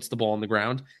when he puts the ball on the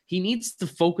ground. He needs to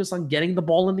focus on getting the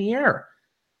ball in the air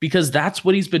because that's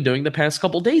what he's been doing the past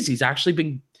couple of days. He's actually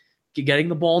been getting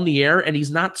the ball in the air, and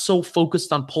he's not so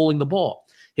focused on pulling the ball.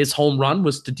 His home run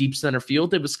was to deep center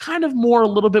field. It was kind of a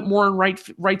little bit more in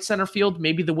right center field.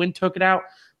 Maybe the wind took it out,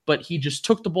 but he just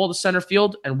took the ball to center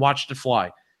field and watched it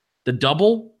fly. The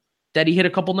double that he hit a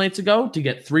couple nights ago to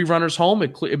get 3 runners home,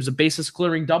 it was a bases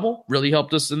clearing double, really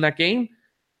helped us in that game.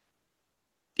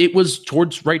 It was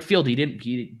towards right field.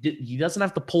 He doesn't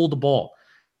have to pull the ball.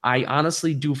 I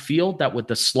honestly do feel that with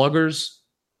the sluggers,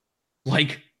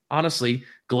 like honestly,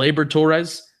 Gleyber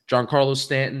Torres, Giancarlo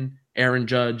Stanton, Aaron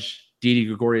Judge, Didi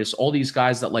Gregorius, all these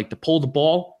guys that like to pull the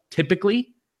ball,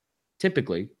 typically,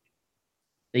 that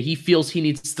he feels he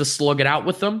needs to slug it out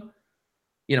with them.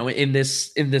 You know, in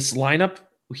this lineup,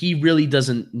 he really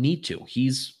doesn't need to.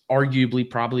 He's arguably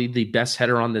probably the best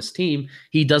hitter on this team.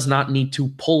 He does not need to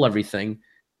pull everything.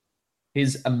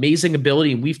 His amazing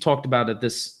ability, and we've talked about it,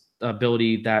 this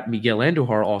ability that Miguel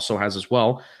Andujar also has as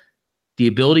well, the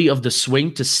ability of the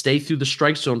swing to stay through the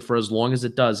strike zone for as long as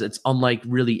it does. It's unlike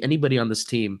really anybody on this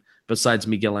team besides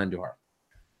Miguel Andujar.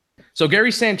 So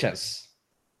Gary Sanchez,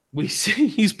 we see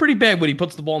he's pretty bad when he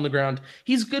puts the ball on the ground.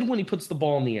 He's good when he puts the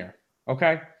ball in the air.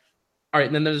 Okay. All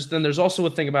right. And then there's also a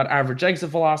thing about average exit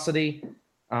velocity.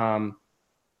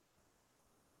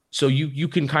 So you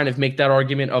can kind of make that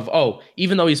argument of,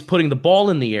 even though he's putting the ball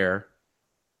in the air,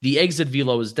 the exit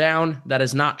velo is down. That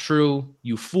is not true.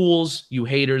 You fools, you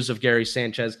haters of Gary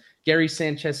Sanchez. Gary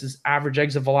Sanchez's average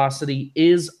exit velocity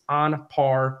is on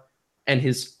par, and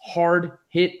his hard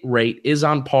hit rate is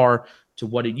on par to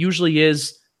what it usually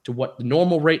is, to what the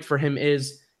normal rate for him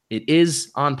is. It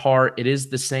is on par. It is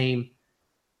the same.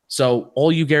 So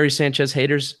all you Gary Sanchez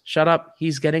haters, shut up.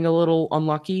 He's getting a little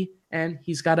unlucky, and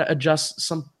he's got to adjust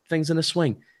some things in his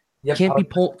swing. Yep.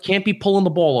 Can't be pulling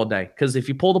the ball all day, because if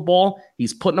you pull the ball,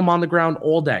 he's putting them on the ground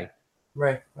all day.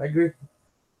 Right, I agree.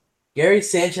 Gary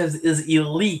Sanchez is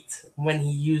elite when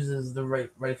he uses the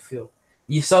right field.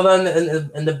 You saw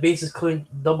that in the bases clearing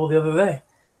double the other day.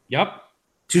 Yep.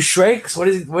 2 strikes. What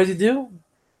does he do?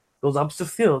 Goes up the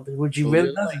field. Would you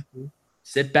really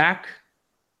sit back?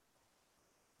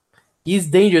 He's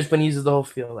dangerous when he uses the whole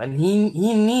field, and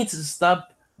he needs to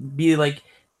stop be like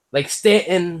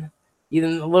Stanton.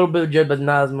 Even a little bit of jet, but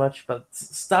not as much. But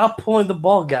stop pulling the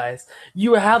ball, guys.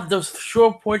 You have those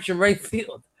short porch in right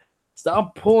field.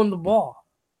 Stop pulling the ball.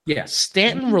 Yeah,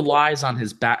 Stanton relies on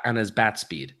his bat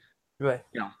speed. Right.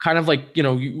 You know, kind of like, you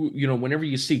know, whenever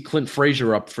you see Clint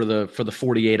Frazier up for the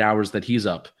 48 hours that he's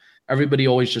up, everybody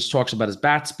always just talks about his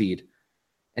bat speed.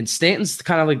 And Stanton's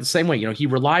kind of like the same way. You know, he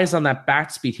relies on that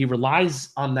bat speed. He relies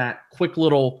on that quick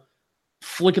little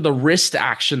flick of the wrist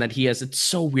action that he has. It's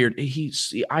so weird.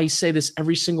 I say this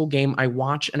every single game I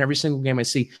watch and every single game I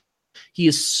see. He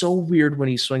is so weird when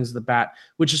he swings the bat,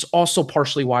 which is also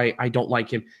partially why I don't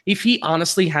like him. If he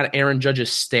honestly had Aaron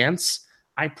Judge's stance,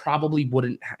 I probably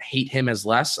wouldn't hate him as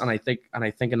less. And I think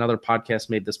another podcast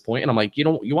made this point, and I'm like, you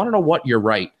want to know what? You're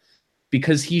right,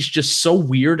 because he's just so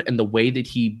weird, and the way that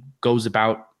he goes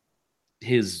about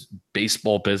his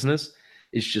baseball business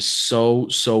is just so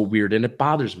weird, and it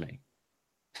bothers me.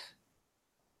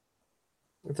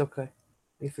 It's okay.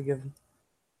 We forgive him.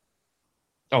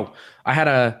 Oh,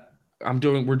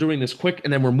 we're doing this quick,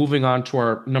 and then we're moving on to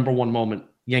our number one moment,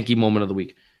 Yankee moment of the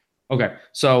week. Okay,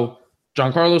 so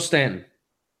Giancarlo Stanton.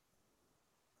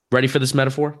 Ready for this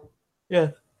metaphor?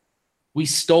 Yeah. We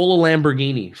stole a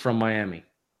Lamborghini from Miami.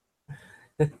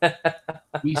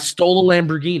 We stole a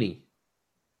Lamborghini,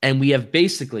 and we have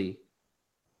basically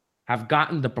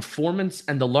gotten the performance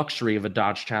and the luxury of a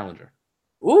Dodge Challenger.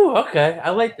 Ooh, okay. I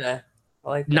like that.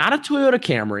 Not a Toyota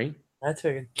Camry. That's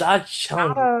a Dodge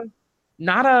Challenger.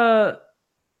 Not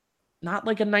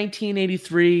like a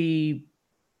 1983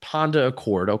 Honda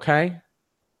Accord, okay?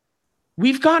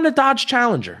 We've gotten a Dodge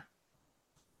Challenger.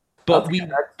 But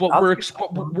we're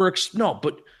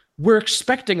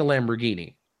expecting a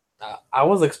Lamborghini. I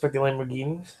was expecting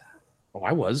Lamborghinis. Oh,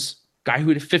 I was. Guy who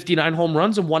had 59 home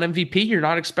runs and 1 MVP, you're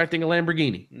not expecting a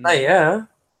Lamborghini. Yeah.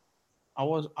 I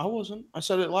wasn't. I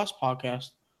said it last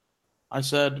podcast. I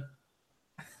said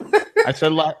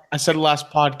last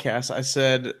podcast. I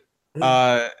said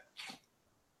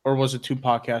or was it 2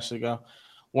 podcasts ago,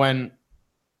 when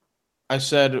I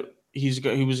said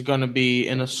he was going to be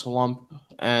in a slump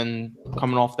and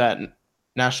coming off that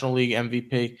National League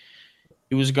MVP,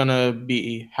 he was going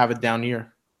to have a down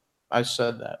year. I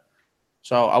said that.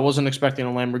 So I wasn't expecting a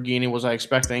Lamborghini. Was I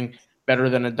expecting better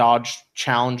than a Dodge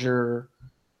Challenger?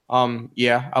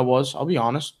 Yeah, I was. I'll be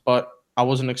honest, but I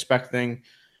wasn't expecting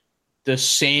the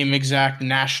same exact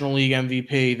National League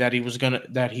MVP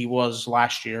that he was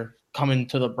last year coming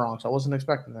to the Bronx. I wasn't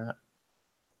expecting that.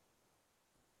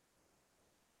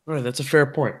 All right, that's a fair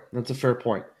point.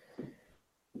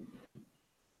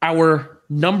 Our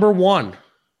number one,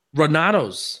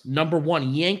 Renato's number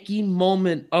one Yankee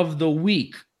moment of the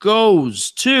week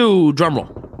goes to,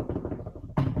 drumroll,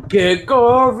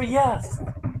 Gregorius.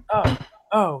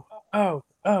 Oh.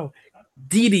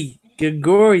 Didi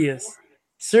Gregorius.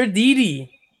 Sir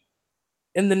Didi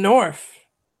in the North.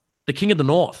 The King of the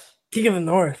North.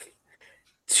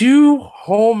 2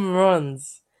 home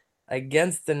runs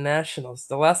against the Nationals.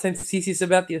 The last time CC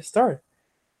Sabathia started.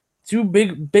 2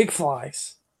 big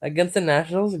flies against the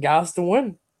Nationals. Got us to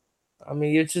win. I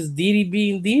mean, it's just Didi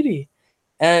being Didi.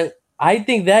 And I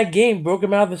think that game broke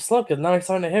him out of the slump, because now he's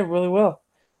starting to hit really well.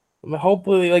 I mean,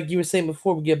 hopefully, like you were saying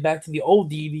before, we get back to the old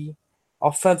Didi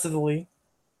offensively.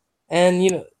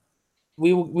 And,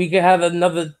 we could have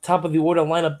another top of the order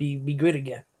lineup be great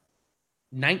again.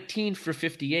 19 for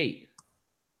 58.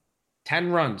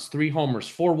 10 runs, 3 homers,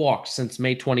 4 walks since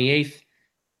May 28th.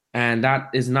 And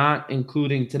that is not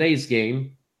including today's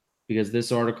game, because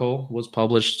this article was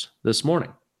published this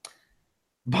morning.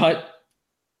 But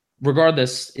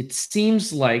regardless, it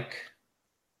seems like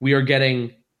we are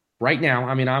getting right now.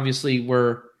 I mean, obviously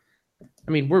we're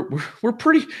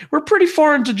pretty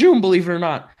far into June, believe it or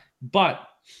not. But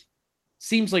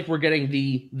seems like we're getting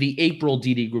the April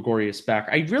Didi Gregorius back.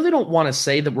 I really don't want to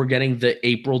say that we're getting the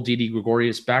April Didi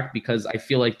Gregorius back, because I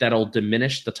feel like that'll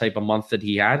diminish the type of month that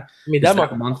he had. I mean,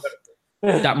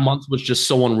 that month was just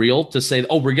so unreal to say,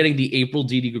 oh, we're getting the April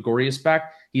Didi Gregorius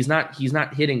back. He's not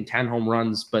hitting 10 home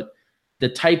runs, but the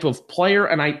type of player,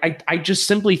 and I just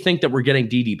simply think that we're getting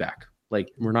Didi back.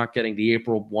 Like, we're not getting the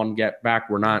April 1 get back.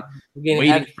 We're not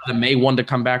waiting for the May 1 to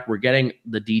come back. We're getting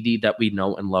the Didi that we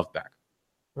know and love back.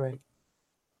 Right.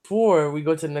 Before we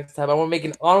go to the next tab, I want to make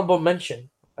an honorable mention.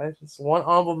 Right? Just one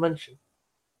honorable mention.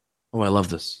 Oh, I love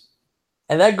this.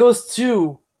 And that goes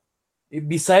to,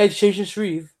 besides Jason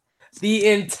Shreve, the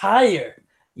entire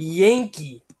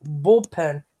Yankee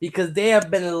bullpen, because they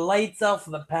have been lights out for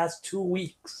the past 2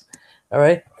 weeks. All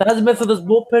right? If it hasn't been for this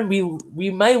bullpen, we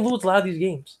might lose a lot of these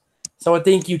games. So I want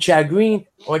to thank you, Chad Green.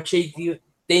 I want to thank you,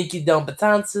 Dylan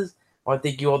Betances. I want to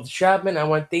thank you, Aldis Chapman. I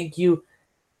want to thank you,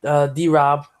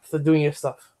 D-Rob, for doing your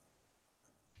stuff.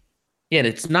 Yeah, and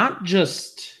it's not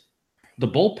just the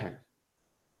bullpen,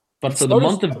 but for the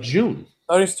month of June.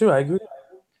 Starters too, I agree.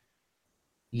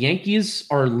 Yankees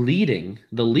are leading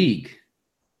the league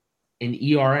in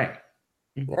ERA.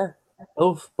 Yeah,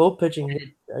 both pitching.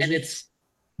 And it's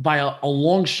by a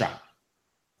long shot.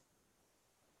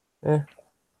 Yeah.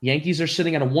 Yankees are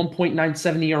sitting at a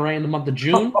 1.97 ERA in the month of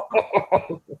June.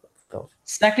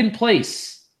 Second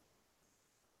place,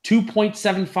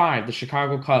 2.75, the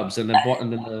Chicago Cubs, and then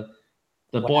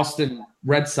The Boston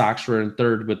Red Sox were in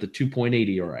third with the 2.8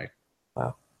 ERA.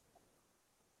 Wow.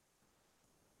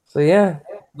 So, yeah,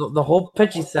 the whole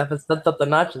pitching staff has stepped up the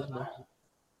notches, man.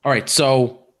 All right,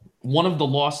 so one of the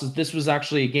losses, this was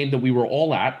actually a game that we were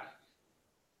all at.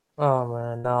 Oh,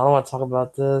 man, no, I don't want to talk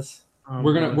about this.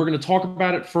 We're gonna talk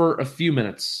about it for a few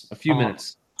minutes. All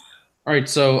right,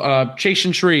 so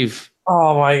Chasen Shreve.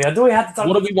 Oh my God, do we have to talk?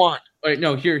 What do we want? All right,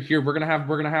 no, here. We're gonna have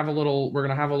a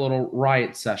little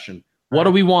riot session. What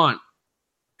do we want?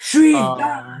 Shreve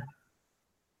gone.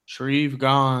 Shreve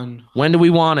gone. When do we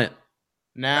want it?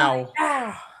 Now.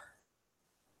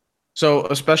 So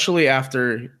especially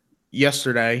after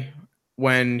yesterday,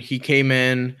 when he came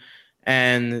in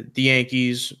and the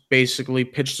Yankees basically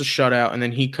pitched a shutout, and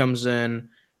then he comes in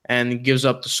and gives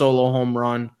up the solo home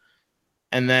run,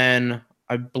 and then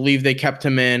I believe they kept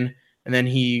him in, and then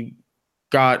he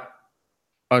got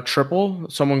a triple.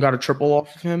 Someone got a triple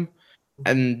off of him,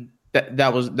 and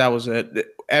that was it.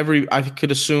 I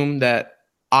could assume that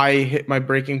I hit my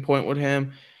breaking point with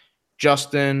him.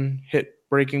 Justin hit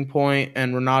breaking point,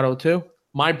 and Renato too.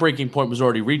 My breaking point was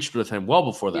already reached with him well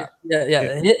before that.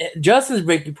 Yeah. Justin's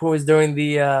breaking point was during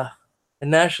the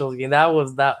Nationals game.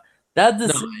 That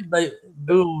decision by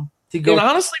Boone to go. And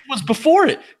honestly, it was before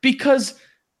it, because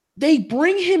they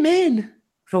bring him in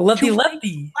for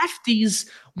lefties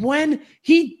when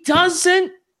he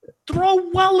doesn't throw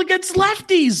well against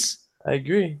lefties. I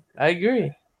agree.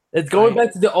 It's going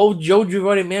back to the old Joe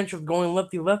Girardi mantra of going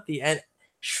lefty, and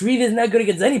Shreve is not good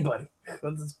against anybody.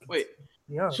 Wait,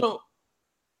 so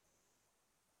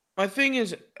my thing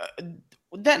is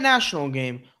that national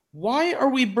game. Why are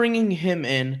we bringing him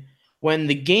in when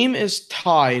the game is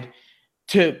tied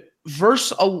to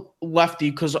verse a lefty?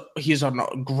 Because he's a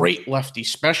great lefty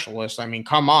specialist. I mean,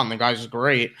 come on, the guy's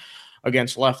great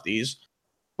against lefties.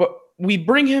 But we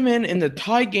bring him in the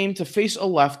tie game to face a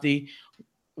lefty,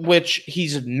 which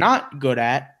he's not good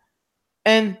at,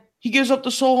 and he gives up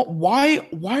the soul. Why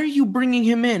are you bringing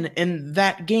him in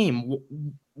that game?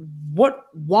 What?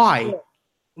 Why?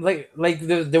 Like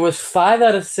there was 5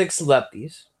 out of 6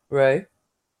 lefties, right?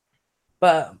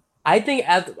 But I think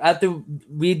after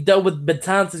we dealt with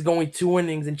Betances going 2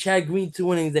 innings and Chad Green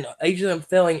 2 innings and each of them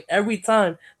failing every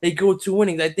time they go 2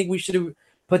 innings, I think we should have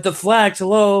put the flag.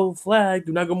 Hello, flag.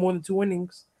 Do not go more than 2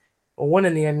 innings or 1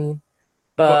 inning. I mean,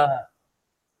 but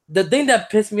the thing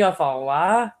that pissed me off a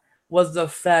lot was the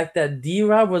fact that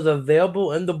D-Rob was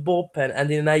available in the bullpen and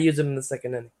they did not use him in the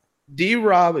second inning.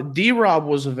 D-Rob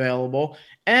was available,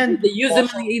 and they used him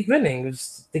in the 8th inning.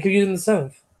 They could use him in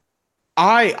the 7th.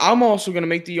 I'm also going to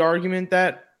make the argument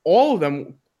that all of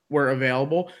them were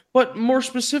available, but more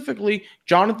specifically,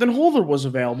 Jonathan Holder was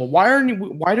available.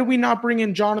 Why do we not bring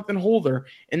in Jonathan Holder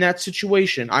in that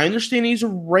situation? I understand he's a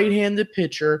right-handed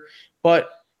pitcher,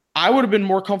 but I would have been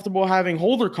more comfortable having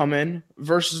Holder come in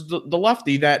versus the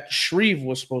lefty that Shreve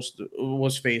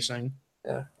was facing.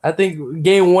 Yeah, I think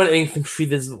game 1 inning from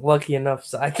Shreve is lucky enough.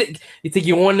 So I think you take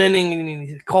your 1 inning and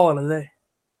you call it a day.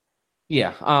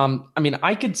 Yeah, I mean,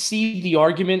 I could see the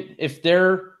argument if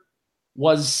there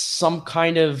was some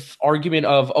kind of argument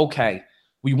of, okay,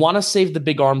 we want to save the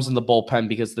big arms in the bullpen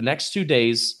because the next 2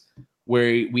 days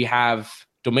where we have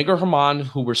Domingo Germán,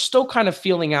 who we're still kind of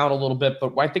feeling out a little bit,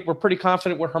 but I think we're pretty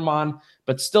confident with Germán,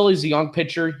 but still he's a young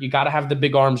pitcher. You got to have the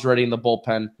big arms ready in the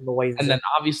bullpen. And then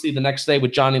obviously the next day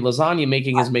with Johnny Lasagna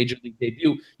making his major league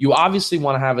debut, you obviously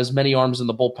want to have as many arms in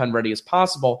the bullpen ready as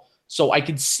possible. So I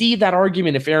could see that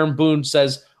argument if Aaron Boone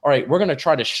says, all right, we're going to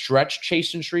try to stretch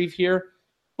Chasen Shreve here.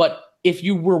 But if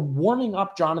you were warming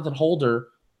up Jonathan Holder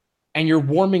and you're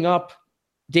warming up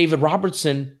David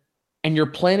Robertson and you're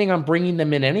planning on bringing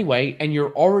them in anyway, and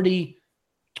you're already,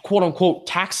 quote unquote,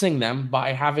 taxing them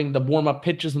by having the warm-up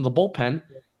pitches in the bullpen,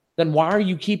 then why are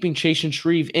you keeping Chasen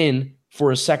Shreve in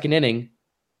for a second inning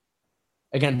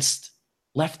against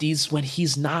lefties when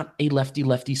he's not a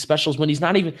lefty specialist, when he's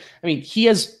not even, I mean, he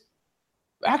has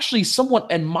actually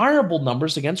somewhat admirable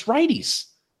numbers against righties.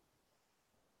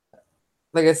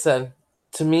 Like I said,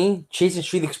 to me, Chasen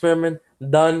Shreve experiment,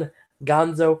 done,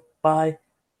 Gonzo, bye.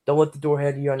 Don't let the door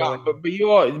head you on. But you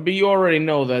already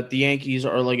know that the Yankees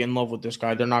are like in love with this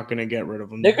guy. They're not going to get rid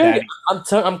of him.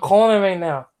 I'm calling it right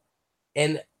now.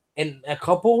 In a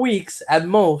couple of weeks at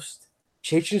most,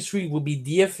 Chasen Shreve will be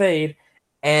DFA'd,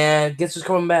 and guess who's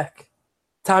coming back?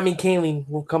 Tommy Kaling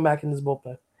will come back in this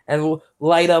bullpen and will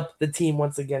light up the team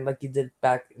once again, like he did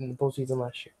back in the postseason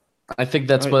last year. I think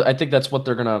that's what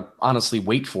they're gonna honestly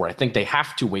wait for. I think they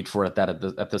have to wait for it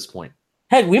at this point.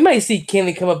 Heck, we might see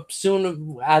Kaling come up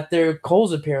soon after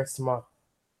Cole's appearance tomorrow.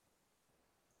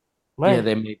 Might.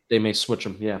 Yeah, they may switch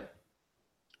him. Yeah,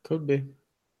 could be.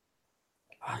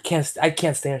 I can't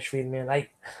stand Schwede, man.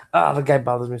 The guy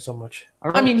bothers me so much.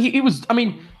 I mean, he was. I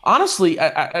mean, honestly,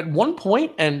 at one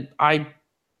point, and I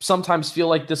sometimes feel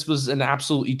like this was an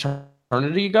absolute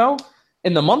eternity ago.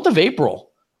 In the month of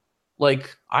April,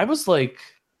 like I was like,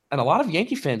 and a lot of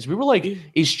Yankee fans, we were like,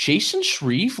 is Chasen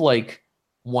Shreve like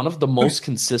one of the most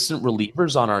consistent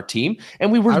relievers on our team?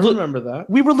 And I remember that.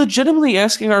 We were legitimately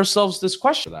asking ourselves this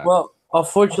question. Well,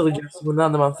 unfortunately, Justin, we're not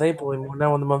in the month of April anymore. We're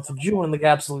now in the month of June, and the guy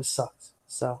absolutely sucks.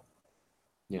 So,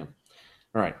 yeah.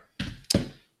 All right.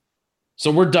 So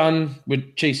we're done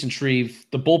with Chasen Shreve.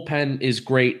 The bullpen is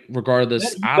great,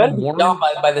 regardless. Adam Warren done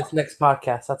by this next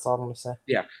podcast. That's all I'm gonna say.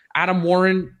 Yeah, Adam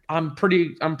Warren. I'm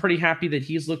pretty happy that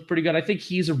he's looked pretty good. I think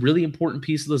he's a really important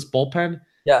piece of this bullpen.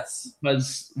 Yes,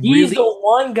 because he's the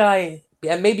one guy,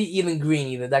 and maybe even Green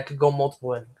either that could go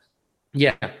multiple innings.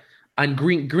 Yeah, and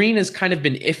Green has kind of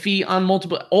been iffy on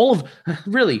multiple.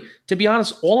 Really, to be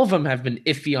honest, all of them have been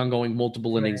iffy on going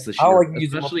multiple innings this year.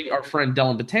 Especially our friend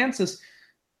Dellin Betances.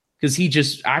 Because he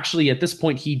just actually at this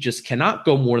point he just cannot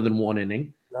go more than one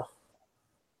inning. No.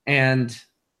 And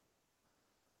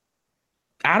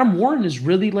Adam Warren is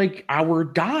really like our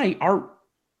guy.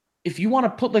 If you want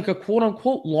to put like a quote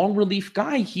unquote long relief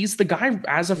guy, he's the guy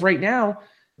as of right now.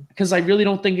 Because I really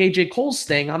don't think AJ Cole's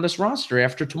staying on this roster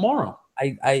after tomorrow.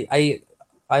 I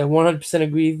 100%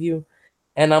 agree with you,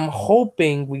 and I'm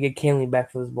hoping we get Kaline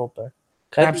back for this bullpen.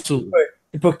 Absolutely.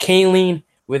 You put Kaline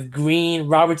with Green,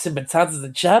 Robertson, Betances,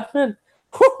 and Chapman.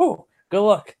 Whoo! Good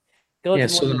luck. Yeah,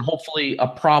 so then hopefully a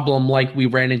problem like we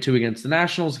ran into against the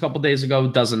Nationals a couple days ago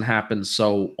doesn't happen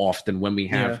so often when we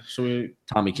have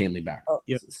Tommy Kaline back.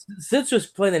 Since we're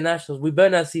playing the Nationals, we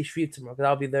better not see Shreve tomorrow because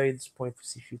I'll be very disappointed if we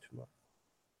see Shreve tomorrow.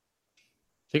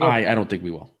 I don't think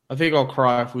we will. I think I'll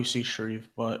cry if we see Shreve,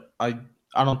 but I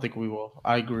don't think we will.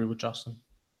 I agree with Justin.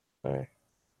 All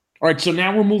right, so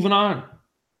now we're moving on.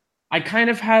 I kind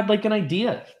of had like an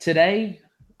idea today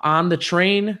on the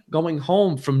train going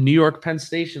home from New York Penn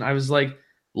Station. I was like,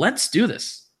 let's do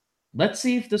this. Let's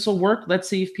see if this will work. Let's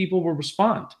see if people will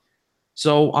respond.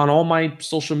 So on all my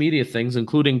social media things,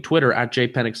 including Twitter at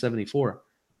jpenick74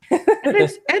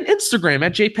 and Instagram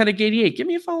at jpenick88. Give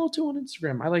me a follow too on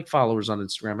Instagram. I like followers on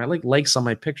Instagram. I like likes on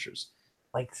my pictures.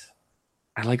 Likes.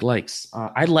 I like likes.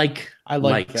 I like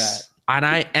likes. That. And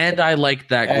I like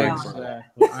that. Exactly.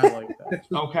 I like that.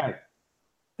 Okay.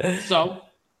 So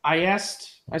I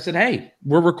said, hey,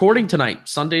 we're recording tonight.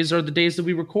 Sundays are the days that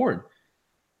we record.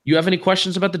 You have any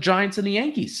questions about the Giants and the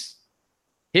Yankees?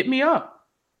 Hit me up.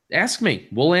 Ask me.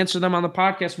 We'll answer them on the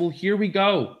podcast. Well, here we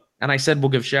go. And I said we'll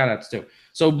give shout outs too.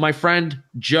 So my friend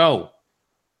Joe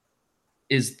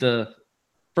is the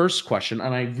first question.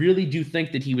 And I really do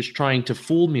think that he was trying to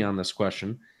fool me on this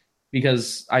question.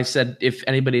 Because I said, if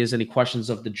anybody has any questions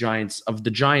of the Giants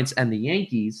and the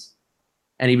Yankees,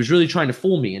 and he was really trying to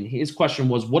fool me. And his question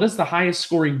was, what is the highest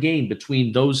scoring game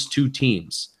between those two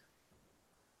teams?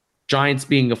 Giants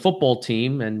being a football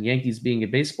team and Yankees being a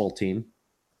baseball team.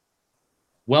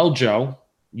 Well, Joe,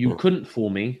 you couldn't fool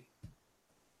me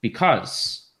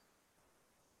because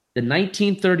the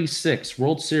 1936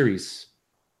 World Series,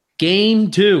 Game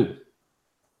 2,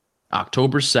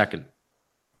 October 2nd,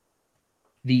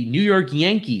 the New York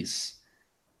Yankees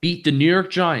beat the New York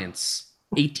Giants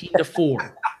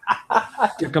 18-4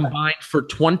 to combine for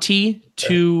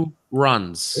 22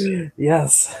 runs.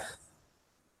 Yes.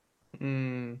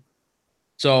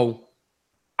 So,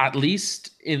 at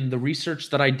least in the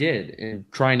research that I did in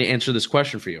trying to answer this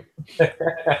question for you,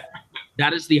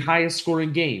 that is the highest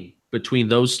scoring game between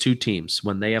those two teams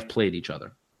when they have played each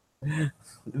other.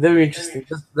 Very interesting.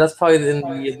 That's probably in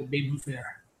the Babe Ruth era.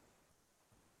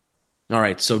 All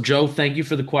right. So, Joe, thank you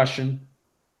for the question.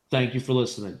 Thank you for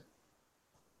listening.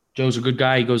 Joe's a good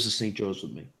guy. He goes to St. Joe's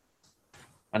with me.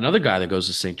 Another guy that goes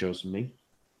to St. Joe's with me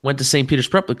went to St. Peter's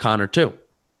Prep with Connor, too.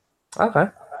 Okay.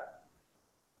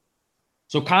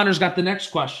 So, Connor's got the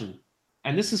next question.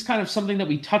 And this is kind of something that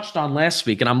we touched on last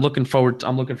week, and I'm looking forward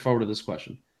to this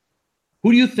question.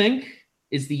 Who do you think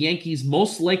is the Yankees'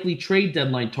 most likely trade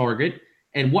deadline target,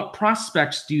 and what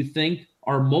prospects do you think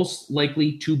are most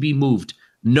likely to be moved?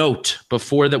 Note,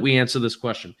 before that we answer this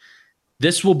question,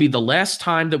 this will be the last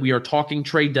time that we are talking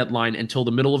trade deadline until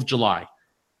the middle of July.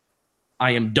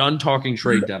 I am done talking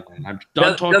trade deadline. I'm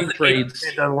done talking trades.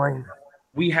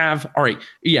 We have, all right,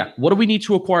 yeah, what do we need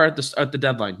to acquire at the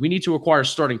deadline? We need to acquire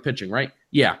starting pitching, right?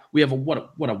 Yeah, we have a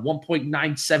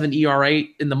 1.97 ERA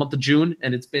in the month of June,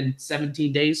 and it's been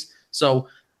 17 days. So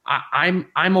I'm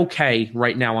okay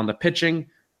right now on the pitching.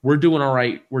 We're doing all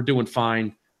right. We're doing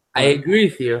fine. I agree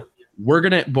with you. We're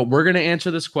gonna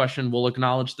answer this question. We'll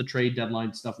acknowledge the trade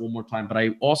deadline stuff one more time. But I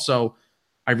also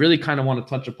I really kind of want to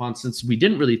touch upon, since we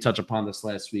didn't really touch upon this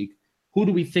last week, who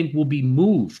do we think will be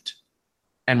moved?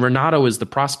 And Renato is the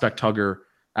prospect hugger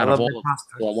out of all of them.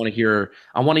 So I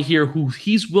want to hear who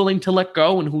he's willing to let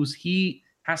go and who's he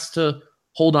has to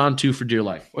hold on to for dear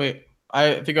life. Wait,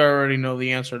 I think I already know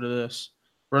the answer to this.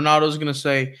 Renato's going to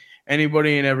say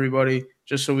anybody and everybody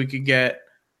just so we could get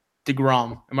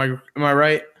DeGrom. Am I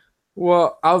right?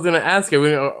 Well, I was going to ask you,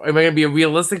 am I going to be a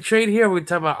realistic trade here, or are we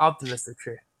talking about optimistic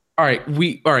trade? All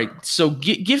right. So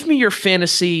give me your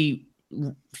fantasy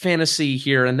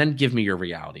here, and then give me your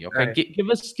reality. Okay, right.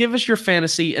 Give us your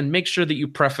fantasy, and make sure that you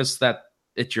preface that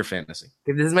it's your fantasy.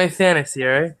 Okay, this is my fantasy.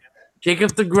 All right,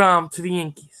 Jacob DeGrom to the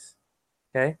Yankees.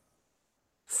 Okay,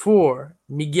 4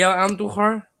 Miguel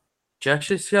Andujar,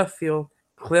 Justice Sheffield,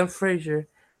 Clem Frazier,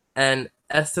 and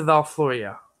Esteval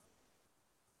Florial.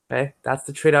 Okay, that's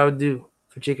the trade I would do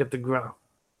for Jacob DeGrom.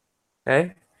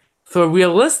 Okay, for a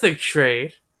realistic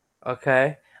trade,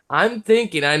 okay, I'm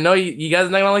thinking, I know you guys are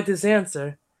not going to like this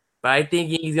answer, but I think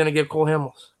he's going to get Cole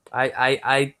Hamels.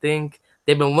 I think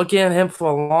they've been looking at him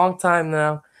for a long time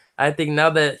now. I think now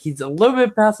that he's a little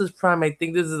bit past his prime, I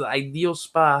think this is the ideal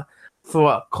spot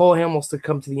for Cole Hamels to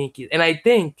come to the Yankees. And I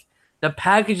think the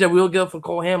package that we'll get for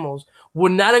Cole Hamels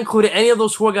would not include any of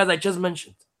those 4 guys I just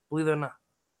mentioned, believe it or not.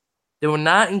 They will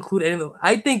not include any of those.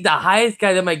 I think the highest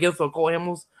guy that might get for Cole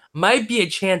Hamels might be a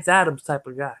Chance Adams type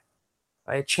of guy.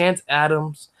 Right? Chance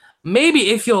Adams. Maybe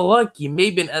if you're lucky,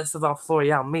 maybe an Esteval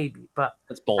Florial, maybe. But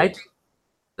that's bold.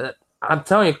 I'm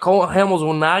telling you, Cole Hamels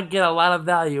will not get a lot of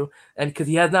value, and because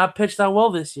he has not pitched that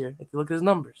well this year. If you look at his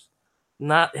numbers,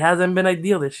 hasn't been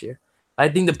ideal this year. I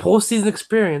think the postseason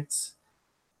experience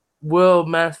will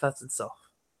manifest itself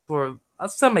for a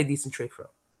semi-decent trade for him.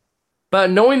 But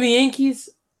knowing the Yankees,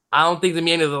 I don't think there'll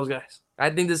be any of those guys.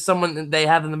 I think there's someone that they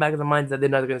have in the back of their minds that they're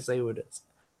not going to say who it is.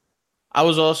 I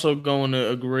was also going to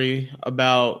agree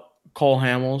about Cole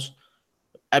Hamels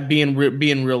at being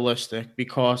realistic,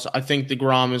 because I think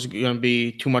DeGrom is going to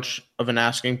be too much of an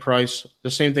asking price.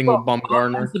 The same thing with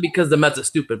Bumgarner. Because the Mets are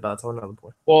stupid, but that's another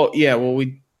point. Well, yeah,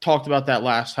 we talked about that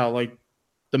last, how like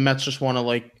the Mets just want to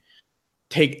like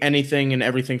take anything and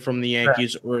everything from the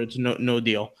Yankees, or it's no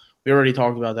deal. We already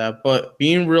talked about that. But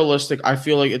being realistic, I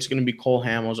feel like it's going to be Cole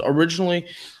Hamels. Originally,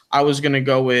 I was going to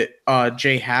go with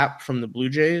Jay Happ from the Blue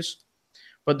Jays.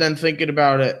 But then thinking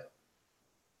about it,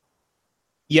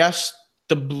 yes,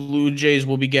 the Blue Jays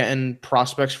will be getting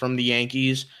prospects from the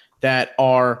Yankees that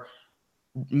are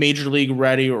major league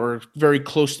ready or very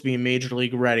close to being major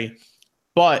league ready.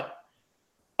 But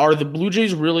are the Blue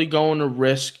Jays really going to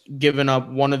risk giving up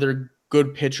one of their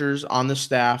good pitchers on the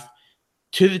staff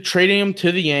to trading him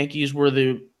to the Yankees, where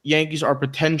the Yankees are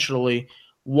potentially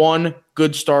one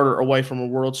good starter away from a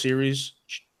World Series?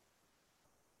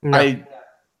 No.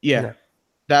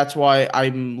 That's why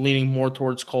I'm leaning more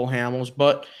towards Cole Hamels.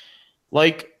 But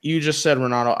like you just said,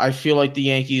 Renato, I feel like the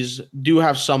Yankees do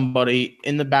have somebody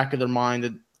in the back of their mind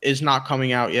that is not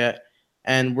coming out yet.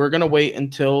 And we're going to wait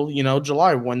until,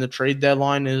 July, when the trade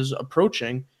deadline is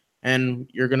approaching. And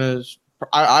you're going to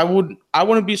 – I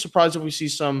wouldn't be surprised if we see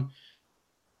some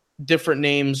different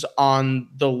names on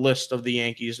the list of the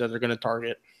Yankees that they're going to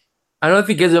target. I don't know if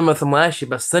he gives them from last year,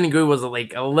 but Sonny Gray was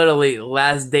like a literally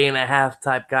last day and a half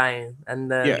type guy, and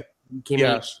then he came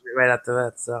in right after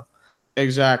that. So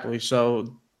exactly.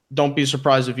 So don't be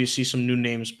surprised if you see some new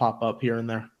names pop up here and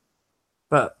there.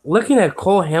 But looking at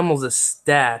Cole Hamels'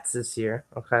 stats this year,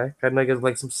 okay, kind of give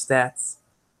like some stats.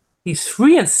 He's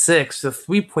 3-6 to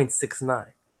 3.69.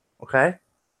 Okay,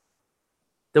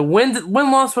 the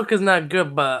win-loss record is not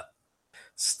good, but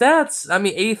stats,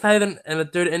 85 in the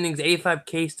third innings, 85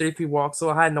 Ks, 33 walks,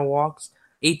 so high, no walks,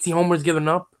 18 homers given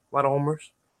up, a lot of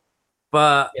homers.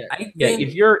 But I think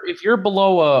if you're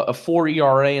below a 4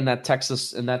 ERA in that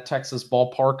Texas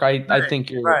ballpark, I think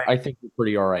you're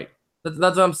pretty all right. That's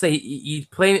what I'm saying. He's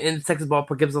playing in the Texas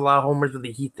ballpark, gives a lot of homers with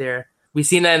the heat there. We've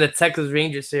seen that in the Texas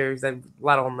Rangers series, that a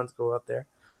lot of home runs go out there.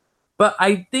 But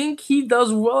I think he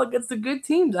does well against the good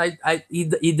teams. He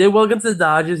did well against the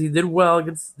Dodgers. He did well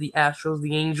against the Astros,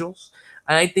 the Angels.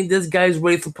 And I think this guy's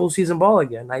ready for postseason ball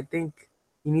again. I think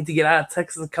you need to get out of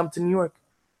Texas and come to New York.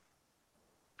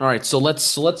 All right, so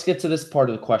let's get to this part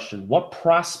of the question. What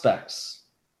prospects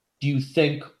do you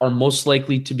think are most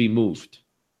likely to be moved?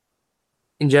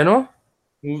 In general?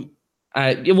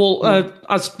 I think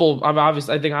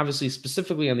obviously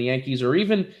specifically on the Yankees, or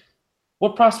even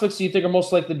what prospects do you think are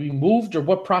most likely to be moved, or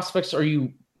what prospects are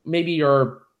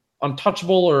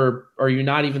untouchable, or are you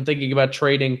not even thinking about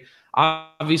trading?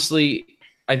 Obviously,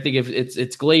 I think if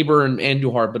it's Gleyber and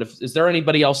Andujar, but is there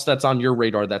anybody else that's on your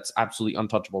radar that's absolutely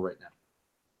untouchable right now?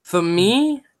 For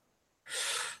me,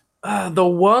 The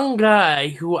one guy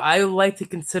who I like to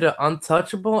consider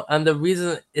untouchable, and the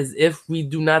reason is if we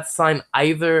do not sign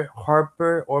either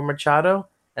Harper or Machado,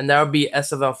 and that would be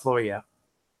Estevan Florial.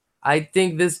 I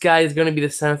think this guy is going to be the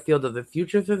center field of the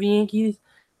future for the Yankees,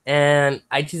 and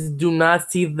I just do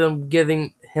not see them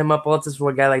giving him up unless it's for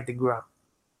a guy like DeGrom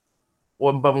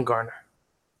or Bumgarner.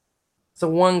 So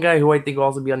one guy who I think will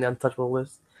also be on the untouchable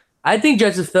list. I think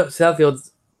Justin Southfield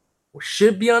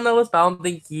should be on that list, but I don't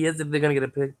think he is if they're going to get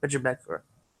a pitcher back for it.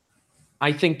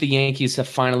 I think the Yankees have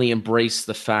finally embraced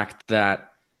the fact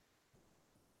that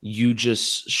you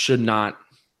just should not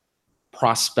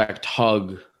prospect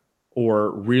hug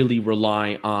or really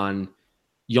rely on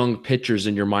young pitchers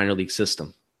in your minor league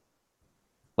system.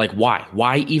 Like, why?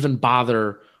 Why even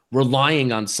bother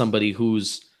relying on somebody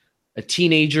who's a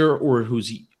teenager or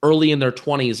who's early in their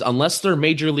 20s, unless they're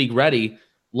major league ready,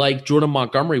 like Jordan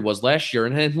Montgomery was last year?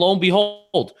 And lo and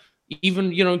behold,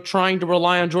 even trying to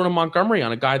rely on Jordan Montgomery,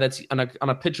 on a guy that's on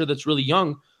a pitcher that's really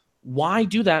young, why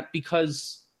do that?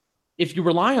 Because if you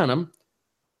rely on him,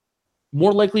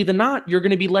 more likely than not, you're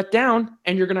going to be let down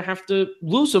and you're going to have to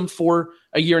lose him for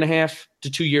a year and a half to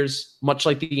 2 years, much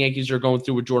like the Yankees are going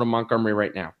through with Jordan Montgomery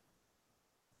right now.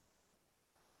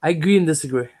 I agree and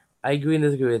disagree.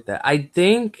 With that. I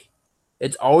think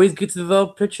it's always good to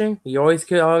develop pitching. You always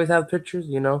have pitchers,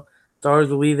 Stars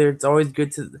will be there. It's always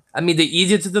good to. I mean, they're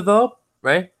easier to develop,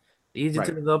 right? Easier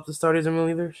to develop the starters and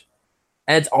relievers,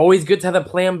 and it's always good to have a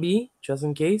plan B just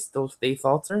in case they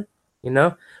falter,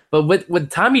 But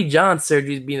with Tommy John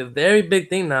surgeries being a very big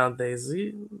thing nowadays,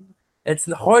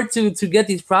 it's hard to get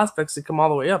these prospects to come all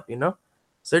the way up,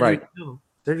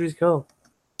 Surgeries kill them.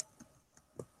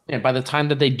 And by the time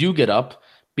that they do get up,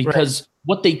 because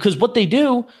what they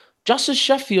do, Justice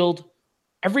Sheffield.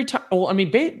 Every time,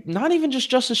 not even just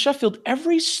Justice Sheffield,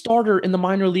 every starter in the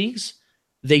minor leagues,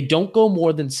 they don't go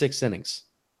more than 6 innings.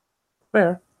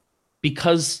 Fair.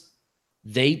 Because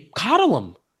they coddle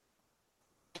them.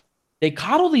 They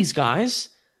coddle these guys.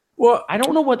 Well, I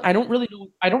don't really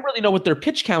know what their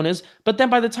pitch count is, but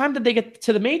then by the time that they get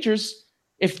to the majors,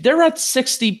 if they're at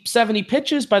 60, 70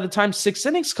 pitches by the time 6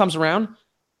 innings comes around,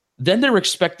 then they're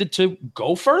expected to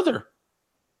go further.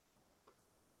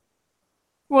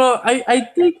 Well, I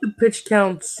think the pitch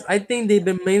counts, I think they've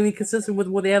been mainly consistent with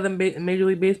what they have in Major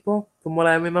League Baseball, from what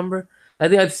I remember. I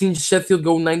think I've seen Sheffield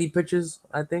go 90 pitches,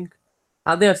 I think.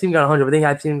 I think I've seen him go 100, but I think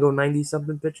I've seen him go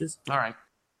 90-something pitches. All right.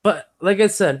 But, like I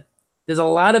said, there's a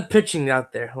lot of pitching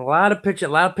out there. A lot of pitching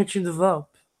to develop,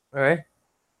 all right?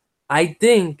 I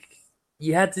think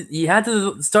you had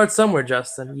to start somewhere,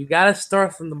 Justin. You got to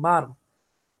start from the bottom.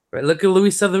 Right? Look at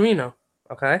Luis Severino,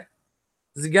 okay?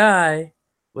 This guy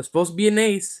was supposed to be an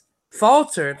ace,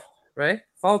 faltered,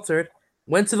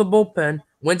 went to the bullpen,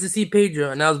 went to see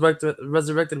Pedro, and now has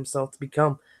resurrected himself to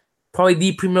become probably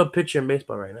the premier pitcher in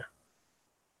baseball right now.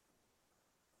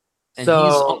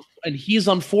 And he's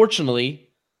unfortunately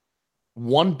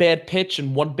one bad pitch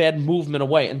and one bad movement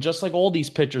away. And just like all these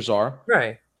pitchers are,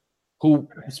 right, who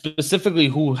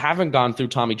haven't gone through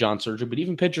Tommy John surgery, but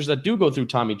even pitchers that do go through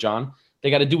Tommy John, they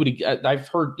got to do it. I've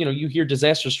heard, you hear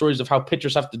disaster stories of how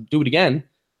pitchers have to do it again.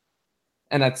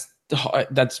 And that's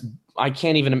I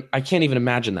can't even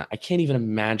imagine that. I can't even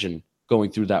imagine going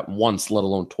through that once, let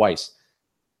alone twice.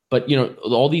 But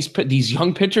all these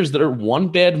young pitchers that are one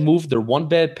bad move, they're one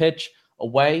bad pitch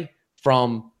away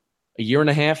from a year and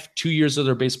a half, 2 years of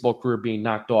their baseball career being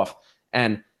knocked off.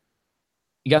 And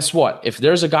guess what? If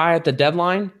there's a guy at the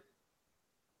deadline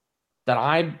that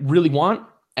I really want,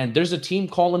 and there's a team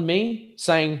calling me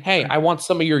saying, "Hey, I want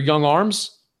some of your young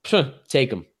arms," take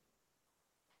them.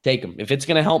 Take them. If it's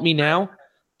going to help me now,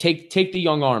 take the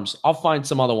young arms. I'll find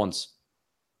some other ones.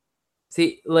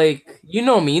 See, like, you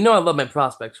know me. You know I love my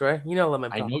prospects, right? I love my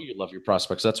prospects. I know you love your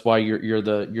prospects. That's why you're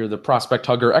the prospect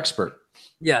hugger expert.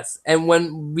 Yes, and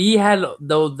when we had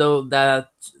that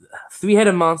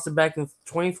 3-headed monster back in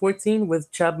 2014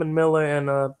 with Chapman, Miller,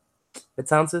 and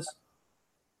Betances,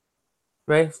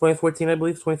 right? 2014, I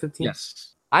believe, 2015.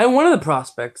 Yes. I wanted the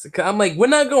prospects. I'm like, we're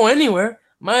not going anywhere.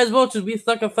 Might as well just be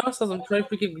stuck in first and try to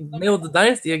freaking nail the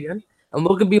dynasty again. And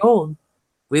look and behold,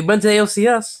 we've been to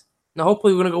ALCS. Now,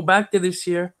 hopefully, we're going to go back there this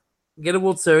year, get a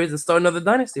World Series, and start another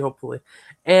dynasty, hopefully.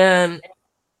 And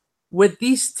with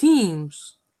these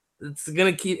teams, it's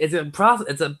going to keep – it's a process.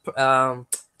 It's a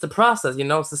process,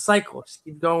 It's a cycle. Just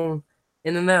keep going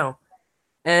in and out.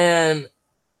 And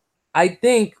I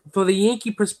think for the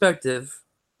Yankee perspective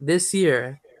this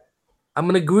year, I'm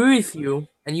going to agree with you,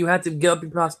 and you have to get up your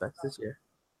prospects this year.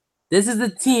 This is the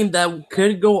team that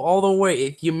could go all the way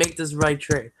if you make this right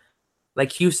trade,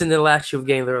 like Houston did last year with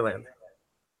getting Verlander.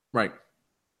 Right.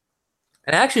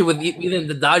 And actually, with even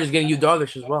the Dodgers getting Yu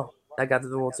Darvish as well, that got to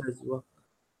the World Series as well.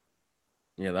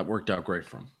 Yeah, that worked out great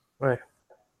for him. Right.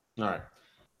 All right.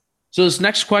 So this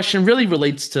next question really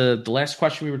relates to the last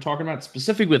question we were talking about,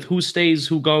 specific with who stays,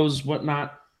 who goes,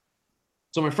 whatnot.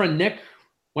 So my friend Nick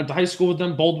went to high school with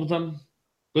them, bowled with them.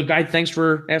 Good guy. Thanks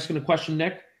for asking the question,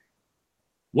 Nick.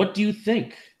 What do you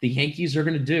think the Yankees are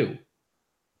going to do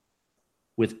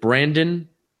with Brandon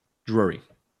Drury?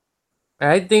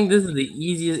 I think this is the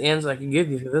easiest answer I can give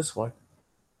you for this one.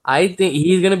 I think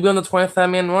he's going to be on the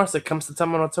 25-man roster come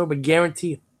September and October,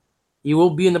 guaranteed. He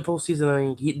will be in the postseason. I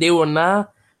mean, they will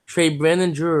not trade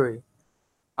Brandon Drury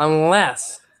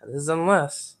unless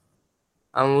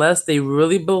they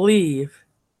really believe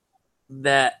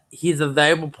that he's a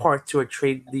valuable part to a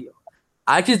trade deal.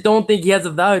 I just don't think he has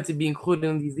a value to be included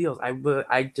in these deals. I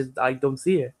don't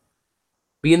see it.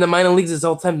 Being in the minor leagues this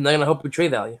whole time is not going to help your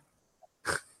trade value.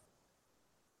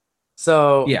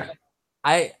 So Yeah.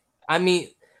 I mean,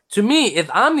 to me, if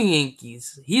I'm the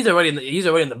Yankees, he's already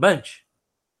in the bench.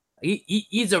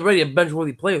 He's already a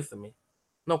bench-worthy player for me.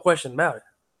 No question about it.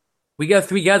 We got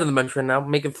 3 guys on the bench right now.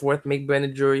 Make it fourth, make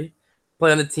Brandon Drury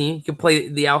play on the team. He can play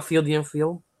the outfield, the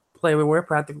infield, play everywhere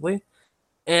practically.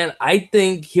 And I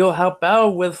think he'll help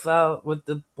out with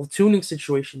the platooning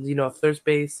situations, third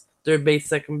base,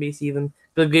 second base even.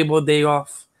 They'll give a day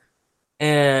off.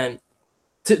 And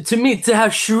to me, to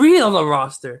have Shree on the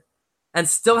roster and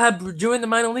still have Drury in the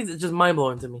minor leagues, it's just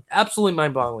mind-blowing to me. Absolutely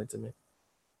mind-boggling to me.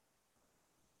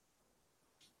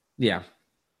 Yeah.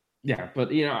 Yeah, but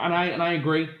and I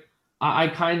agree. I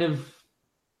kind of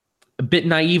a bit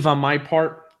naive on my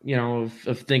part, of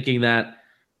thinking that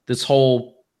this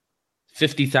whole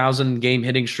 50,000 game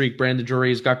hitting streak Brandon Drury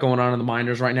has got going on in the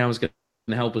minors right now is going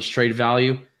to help his trade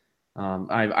value.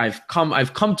 I've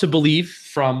come to believe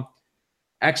from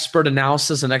expert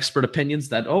analysis and expert opinions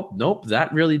that nope,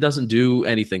 that really doesn't do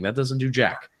anything. That doesn't do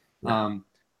jack.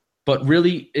 But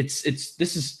really,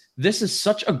 this is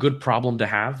such a good problem to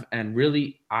have, and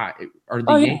really, are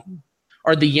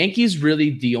the Yankees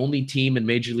really the only team in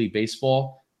Major League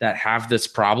Baseball that have this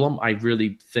problem? I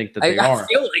really think that they are. I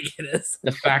feel like it is.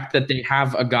 The fact that they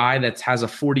have a guy that has a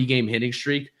 40-game hitting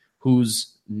streak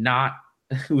who's clearly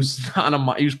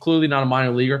not a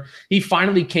minor leaguer. He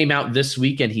finally came out this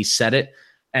week and he said it,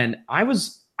 and I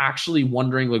was actually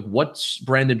wondering what's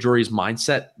Brandon Drury's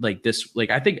mindset this.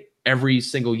 I think every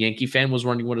single Yankee fan was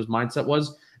wondering what his mindset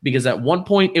was. Because at one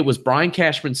point it was Brian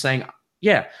Cashman saying,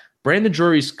 yeah, Brandon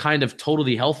Drury's kind of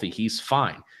totally healthy. He's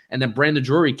fine. And then Brandon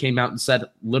Drury came out and said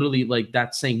literally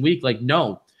that same week,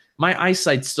 no, my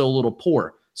eyesight's still a little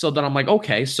poor. So then I'm like,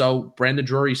 okay, so Brandon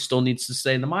Drury still needs to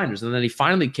stay in the minors. And then he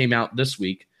finally came out this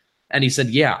week and he said,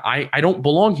 yeah, I don't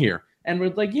belong here. And we're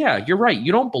like, yeah, you're right.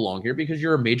 You don't belong here because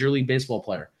you're a Major League Baseball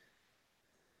player.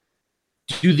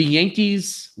 Do the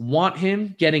Yankees want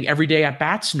him getting everyday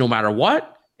at-bats no matter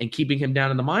what and keeping him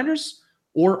down in the minors?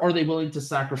 Or are they willing to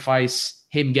sacrifice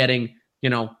him getting,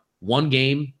 1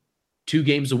 game, 2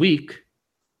 games a week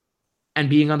and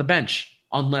being on the bench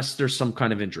unless there's some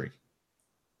kind of injury,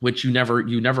 which you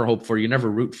never hope for, you never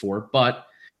root for. But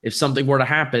if something were to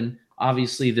happen,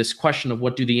 obviously this question of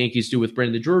what do the Yankees do with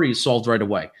Brandon Drury is solved right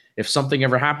away. If something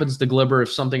ever happens to Gleyber,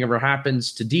 if something ever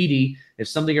happens to Didi, if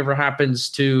something ever happens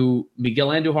to Miguel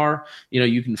Andujar,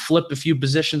 you can flip a few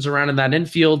positions around in that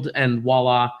infield and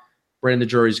voila, Brandon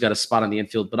Drury's got a spot on the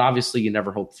infield. But obviously you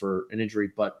never hope for an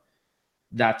injury. But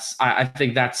I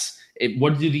think that's it.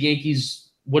 What do the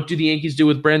Yankees do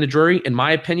with Brandon Drury? In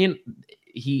my opinion,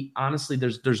 he honestly,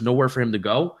 there's nowhere for him to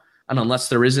go. And unless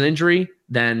there is an injury,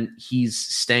 then he's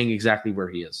staying exactly where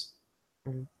he is.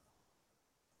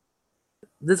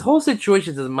 This whole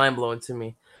situation is mind-blowing to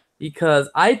me because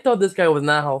I thought this guy was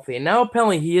not healthy. And now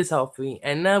apparently he is healthy.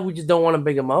 And now we just don't want to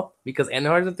big him up because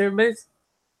Andujar's at third base?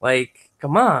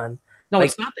 Come on. No,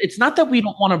 it's not that we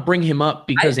don't want to bring him up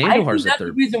because Andujar's at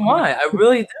third base. That's the reason why. I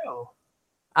really do.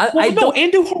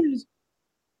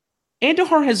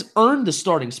 Andujar has earned the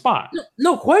starting spot.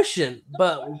 No question.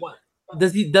 But what?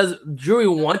 Does Drury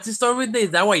want to start with it? Is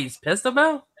that why he's pissed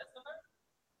about?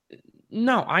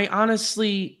 No, I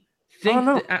honestly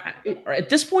think at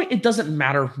this point it doesn't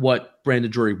matter what Brandon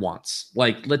Drury wants.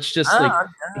 Let's just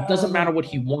it doesn't matter what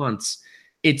he wants.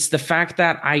 It's the fact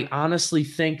that I honestly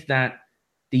think that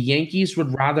the Yankees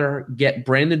would rather get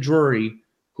Brandon Drury,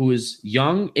 who is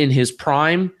young in his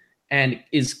prime and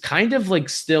is kind of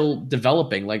still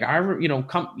developing.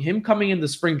 Him coming into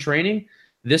spring training,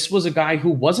 this was a guy who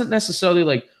wasn't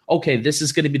necessarily okay, this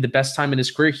is going to be the best time in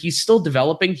his career. He's still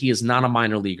developing. He is not a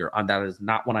minor leaguer. That is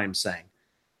not what I'm saying.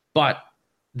 But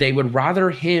they would rather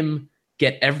him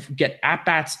get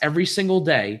at-bats every single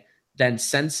day then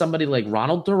send somebody like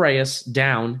Ronald Torreyes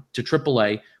down to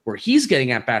AAA where he's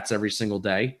getting at-bats every single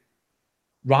day.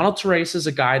 Ronald Torreyes is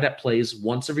a guy that plays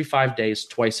once every 5 days,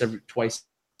 twice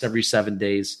every 7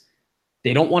 days.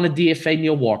 They don't want to DFA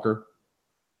Neil Walker.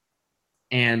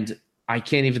 And I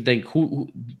can't even think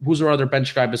who's our other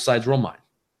bench guy besides Romine.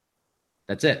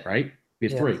 That's it, right? We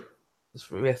have three.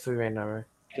 We have three right now, right?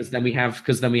 Because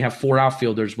then we have four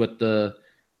outfielders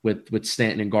with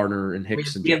Stanton and Gardner and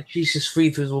Hicks and Jesus free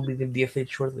throws will be the DFA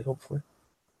shortly, hopefully.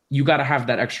 You got to have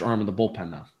that extra arm in the bullpen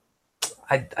now.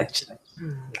 I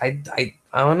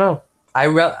don't know.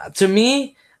 To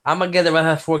me, I'm gonna get rather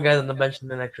have four guys on the bench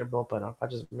than an extra bullpen.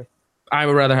 I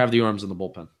would rather have the arms in the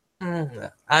bullpen.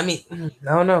 I mean, I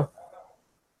don't know.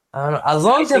 As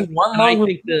long as you have one long, I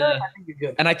think you're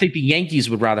good. And I think the Yankees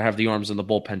would rather have the arms in the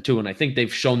bullpen too, and I think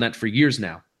they've shown that for years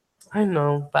now. I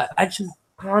know, but I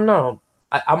don't know.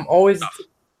 I'm always. I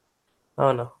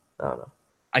don't know.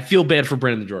 I feel bad for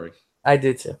Brandon Drury. I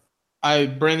do too.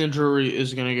 Brandon Drury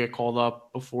is going to get called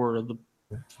up before the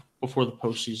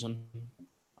postseason.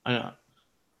 I know.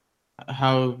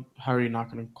 How are you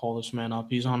not going to call this man up?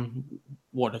 He's on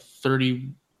what, a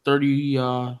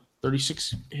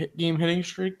 36 game hitting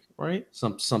streak, right?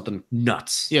 Something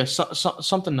nuts. Yeah,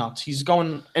 something nuts. He's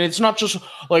going, and it's not just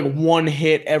like one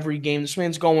hit every game. This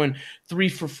man's going 3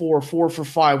 for 4, 4 for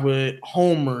 5 with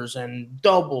homers and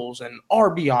doubles and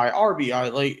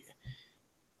RBI. Like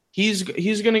he's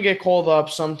gonna get called up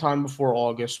sometime before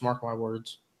August. Mark my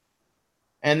words.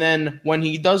 And then when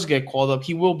he does get called up,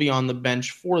 he will be on the bench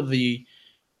for the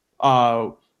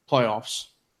playoffs.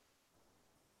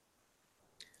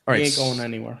 All right, he ain't going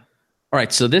anywhere. All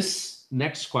right, so this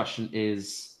next question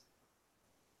is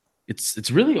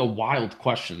it's really a wild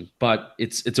question, but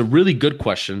it's a really good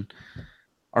question.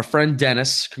 Our friend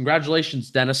Dennis,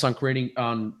 congratulations, Dennis, on creating.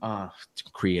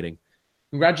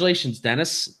 Congratulations,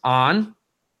 Dennis, on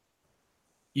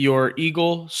your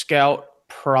Eagle Scout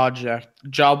project.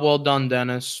 Job well done,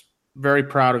 Dennis. Very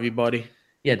proud of you, buddy.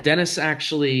 Yeah, Dennis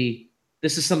actually.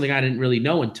 This is something I didn't really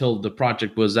know until the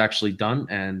project was actually done,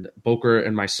 and Boker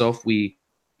and myself, we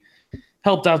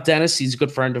helped out Dennis. He's a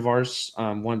good friend of ours.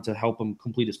 Wanted to help him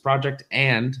complete his project,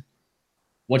 and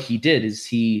what he did is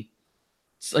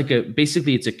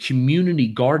it's a community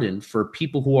garden for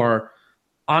people who are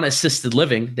on assisted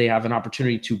living. They have an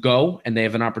opportunity to go, and they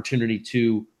have an opportunity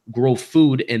to grow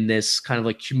food in this kind of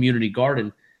like community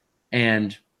garden,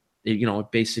 and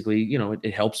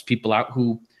it helps people out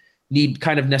who need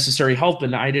kind of necessary help.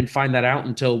 And I didn't find that out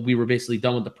until we were basically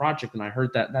done with the project, and I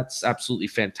heard that. That's absolutely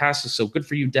fantastic. So good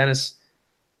for you, Dennis,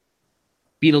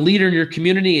 being a leader in your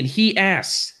community. And he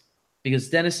asks, because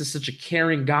Dennis is such a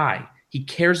caring guy, he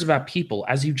cares about people,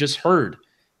 as you just heard.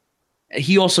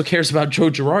 He also cares about Joe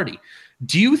Girardi.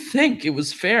 Do you think it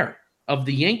was fair of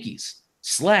the Yankees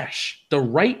 / the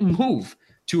right move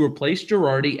to replace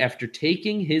Girardi after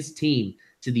taking his team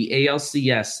to the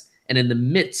ALCS and in the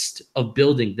midst of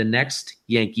building the next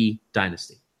Yankee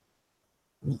dynasty?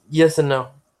 Yes and no.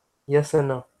 Yes and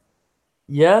no.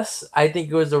 Yes, I think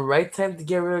it was the right time to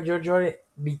get rid of Joe Girardi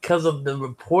because of the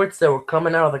reports that were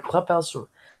coming out of the clubhouse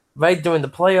right during the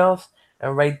playoffs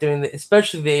and right during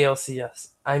especially the ALCS.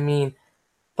 I mean,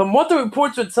 from what the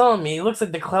reports were telling me, it looks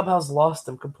like the clubhouse lost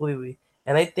him completely.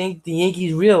 And I think the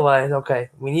Yankees realized, okay,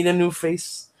 we need a new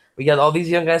face. We got all these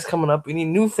young guys coming up. We need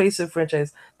a new face of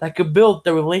franchise that could build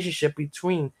the relationship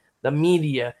between the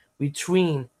media,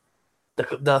 between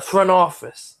the front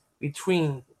office,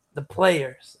 between the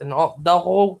players, and all the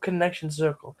whole connection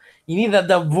circle. You need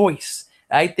that voice.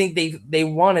 I think they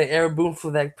wanted Aaron Boone for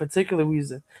that particular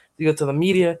reason, to go to the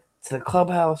media, to the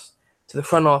clubhouse, to the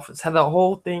front office, have that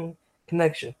whole thing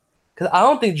connection. Because I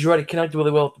don't think Girardi connected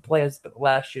really well with the players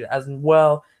last year as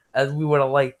well as we would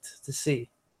have liked to see,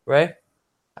 right?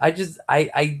 I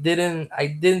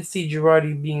didn't see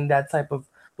Girardi being that type of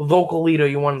vocal leader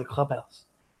you want in the clubhouse.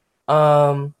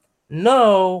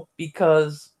 No,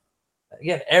 because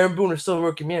again, Aaron Boone is still a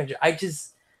rookie manager.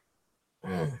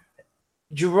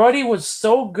 Girardi was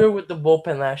so good with the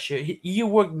bullpen last year. He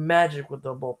worked magic with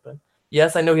the bullpen.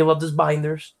 Yes, I know he loved his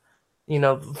binders,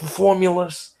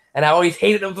 formulas, and I always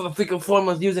hated him for the freaking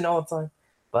formulas using all the time.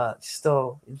 But it's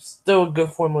still a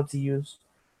good formula to use.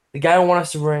 The guy who wants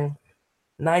us to bring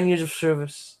 9 years of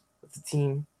service with the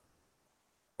team.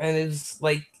 And it's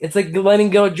like letting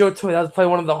go of Joe Torre. That was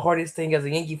probably one of the hardest things as a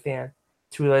Yankee fan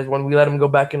to realize when we let him go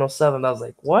back in 2007. I was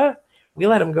like, what? We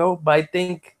let him go? But I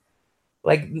think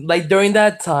like during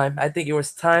that time, I think it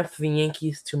was time for the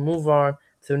Yankees to move on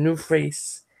to a new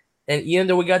face. And even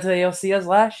though we got to the ALCS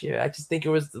last year, I just think it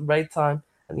was the right time.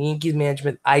 And the Yankees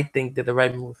management, I think, did the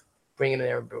right move, bringing in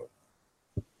Aaron Boone.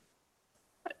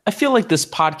 I feel like this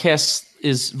podcast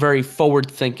is very forward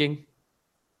thinking,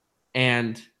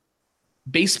 and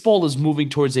baseball is moving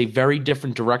towards a very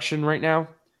different direction right now.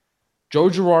 Joe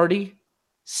Girardi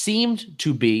seemed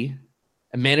to be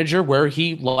a manager where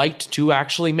he liked to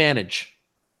actually manage.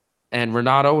 And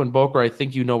Renato and Boker, I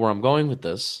think you know where I'm going with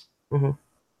this. Mm-hmm.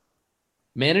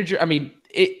 Manager, I mean,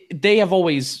 they have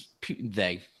always,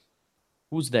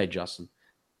 who's they, Justin?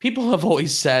 People have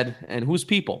always said, and who's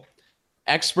people?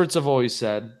 Experts have always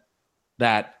said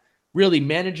that really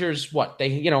managers,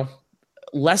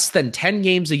 less than 10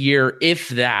 games a year, if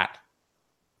that,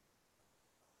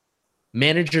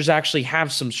 managers actually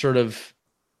have some sort of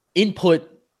input,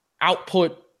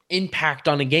 output, impact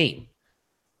on a game.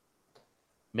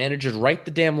 Managers write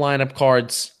the damn lineup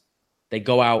cards. They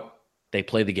go out. They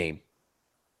play the game.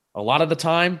 A lot of the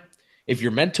time, if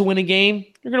you're meant to win a game,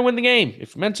 you're going to win the game.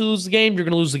 If you're meant to lose the game, you're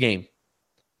going to lose the game.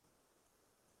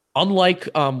 Unlike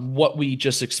what we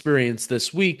just experienced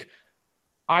this week,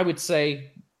 I would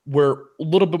say we're a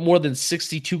little bit more than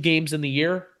 62 games in the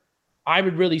year. I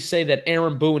would really say that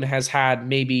Aaron Boone has had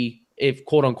maybe, if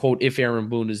quote unquote, if Aaron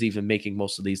Boone is even making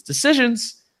most of these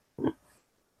decisions,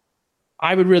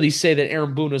 I would really say that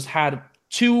Aaron Boone has had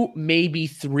 2, maybe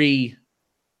 3,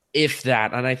 if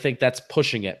that, and I think that's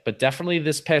pushing it. But definitely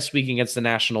this past week against the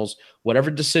Nationals,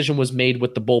 whatever decision was made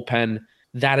with the bullpen,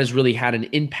 that has really had an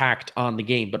impact on the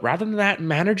game. But rather than that,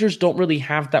 managers don't really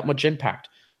have that much impact.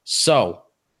 So,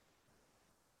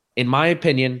 in my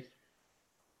opinion,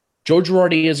 Joe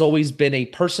Girardi has always been a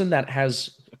person that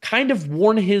has kind of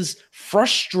worn his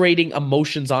frustrating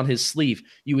emotions on his sleeve.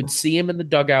 You would see him in the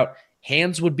dugout,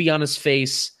 hands would be on his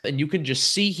face, and you can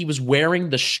just see he was wearing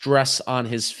the stress on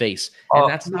his face. And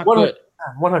that's not good.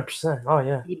 100%. Oh,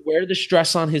 yeah. He would wear the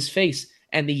stress on his face.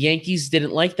 And the Yankees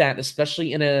didn't like that,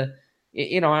 especially in a,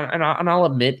 and I'll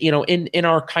admit, in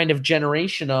our kind of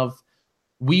generation of,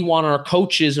 we want our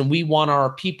coaches and we want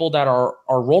our people that are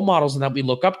our role models and that we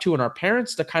look up to and our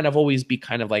parents to kind of always be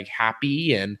kind of like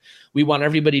happy. And we want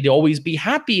everybody to always be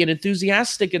happy and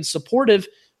enthusiastic and supportive.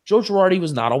 Joe Girardi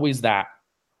was not always that.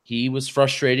 He was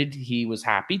frustrated. He was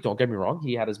happy. Don't get me wrong.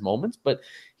 He had his moments, but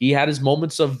he had his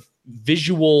moments of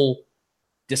visual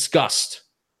disgust.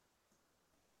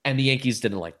 And the Yankees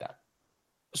didn't like that.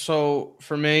 So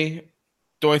for me,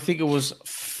 do I think it was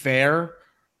fair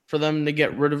for them to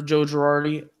get rid of Joe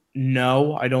Girardi?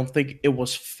 No, I don't think it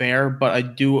was fair, but I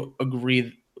do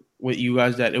agree with you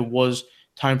guys that it was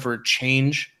time for a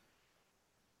change.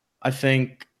 I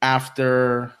think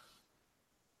after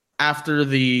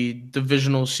the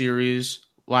divisional series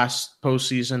last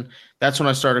postseason, that's when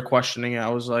I started questioning it. I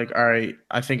was like, all right,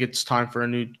 I think it's time for a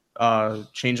new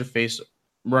change of face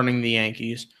running the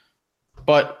Yankees.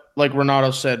 But like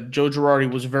Renato said, Joe Girardi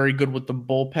was very good with the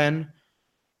bullpen,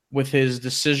 with his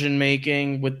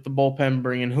decision-making, with the bullpen,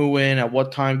 bringing who in, at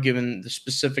what time, given the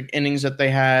specific innings that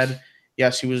they had.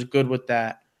 Yes, he was good with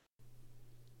that.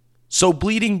 So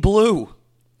Bleeding Blue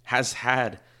has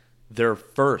had their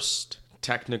first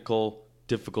technical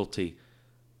difficulty.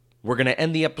 We're going to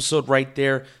end the episode right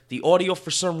there. The audio,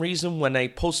 for some reason, when I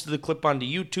posted the clip onto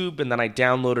YouTube and then I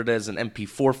downloaded it as an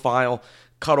MP4 file,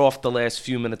 cut off the last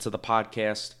few minutes of the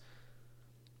podcast.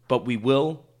 But we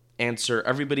will answer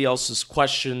everybody else's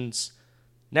questions.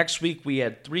 Next week, we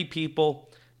had 3 people.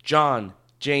 John,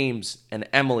 James, and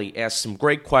Emily asked some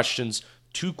great questions.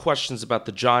 2 questions about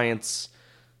the Giants.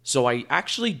 So I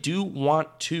actually do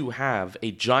want to have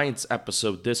a Giants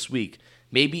episode this week.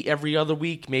 Maybe every other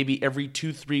week, maybe every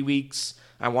 2-3 weeks.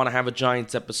 I want to have a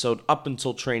Giants episode up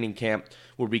until training camp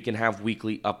where we can have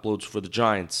weekly uploads for the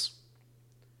Giants.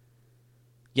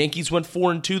 Yankees went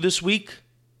 4-2 this week.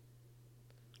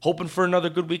 Hoping for another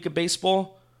good week of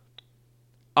baseball.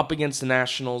 Up against the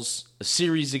Nationals. A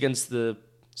series against the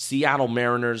Seattle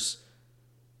Mariners.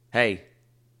 Hey,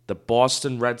 the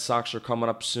Boston Red Sox are coming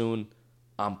up soon.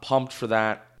 I'm pumped for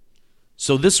that.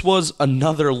 So this was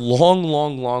another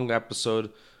long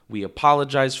episode. We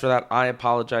apologize for that. I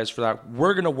apologize for that.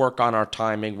 We're going to work on our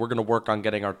timing. We're going to work on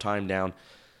getting our time down.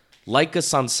 Like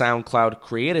us on SoundCloud.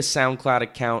 Create a SoundCloud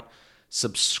account.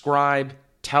 Subscribe.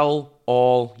 Tell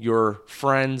all your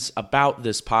friends about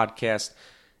this podcast.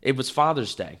 It was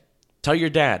Father's Day. Tell your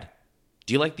dad.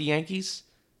 Do you like the Yankees?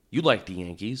 You like the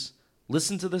Yankees.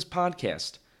 Listen to this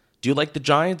podcast. Do you like the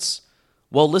Giants?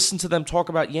 Well, listen to them talk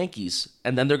about Yankees,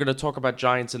 and then they're going to talk about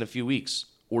Giants in a few weeks,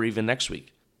 or even next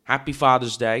week. Happy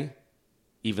Father's Day,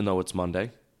 even though it's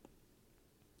Monday.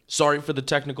 Sorry for the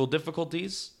technical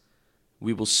difficulties.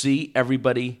 We will see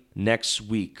everybody next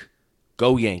week.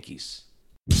 Go Yankees.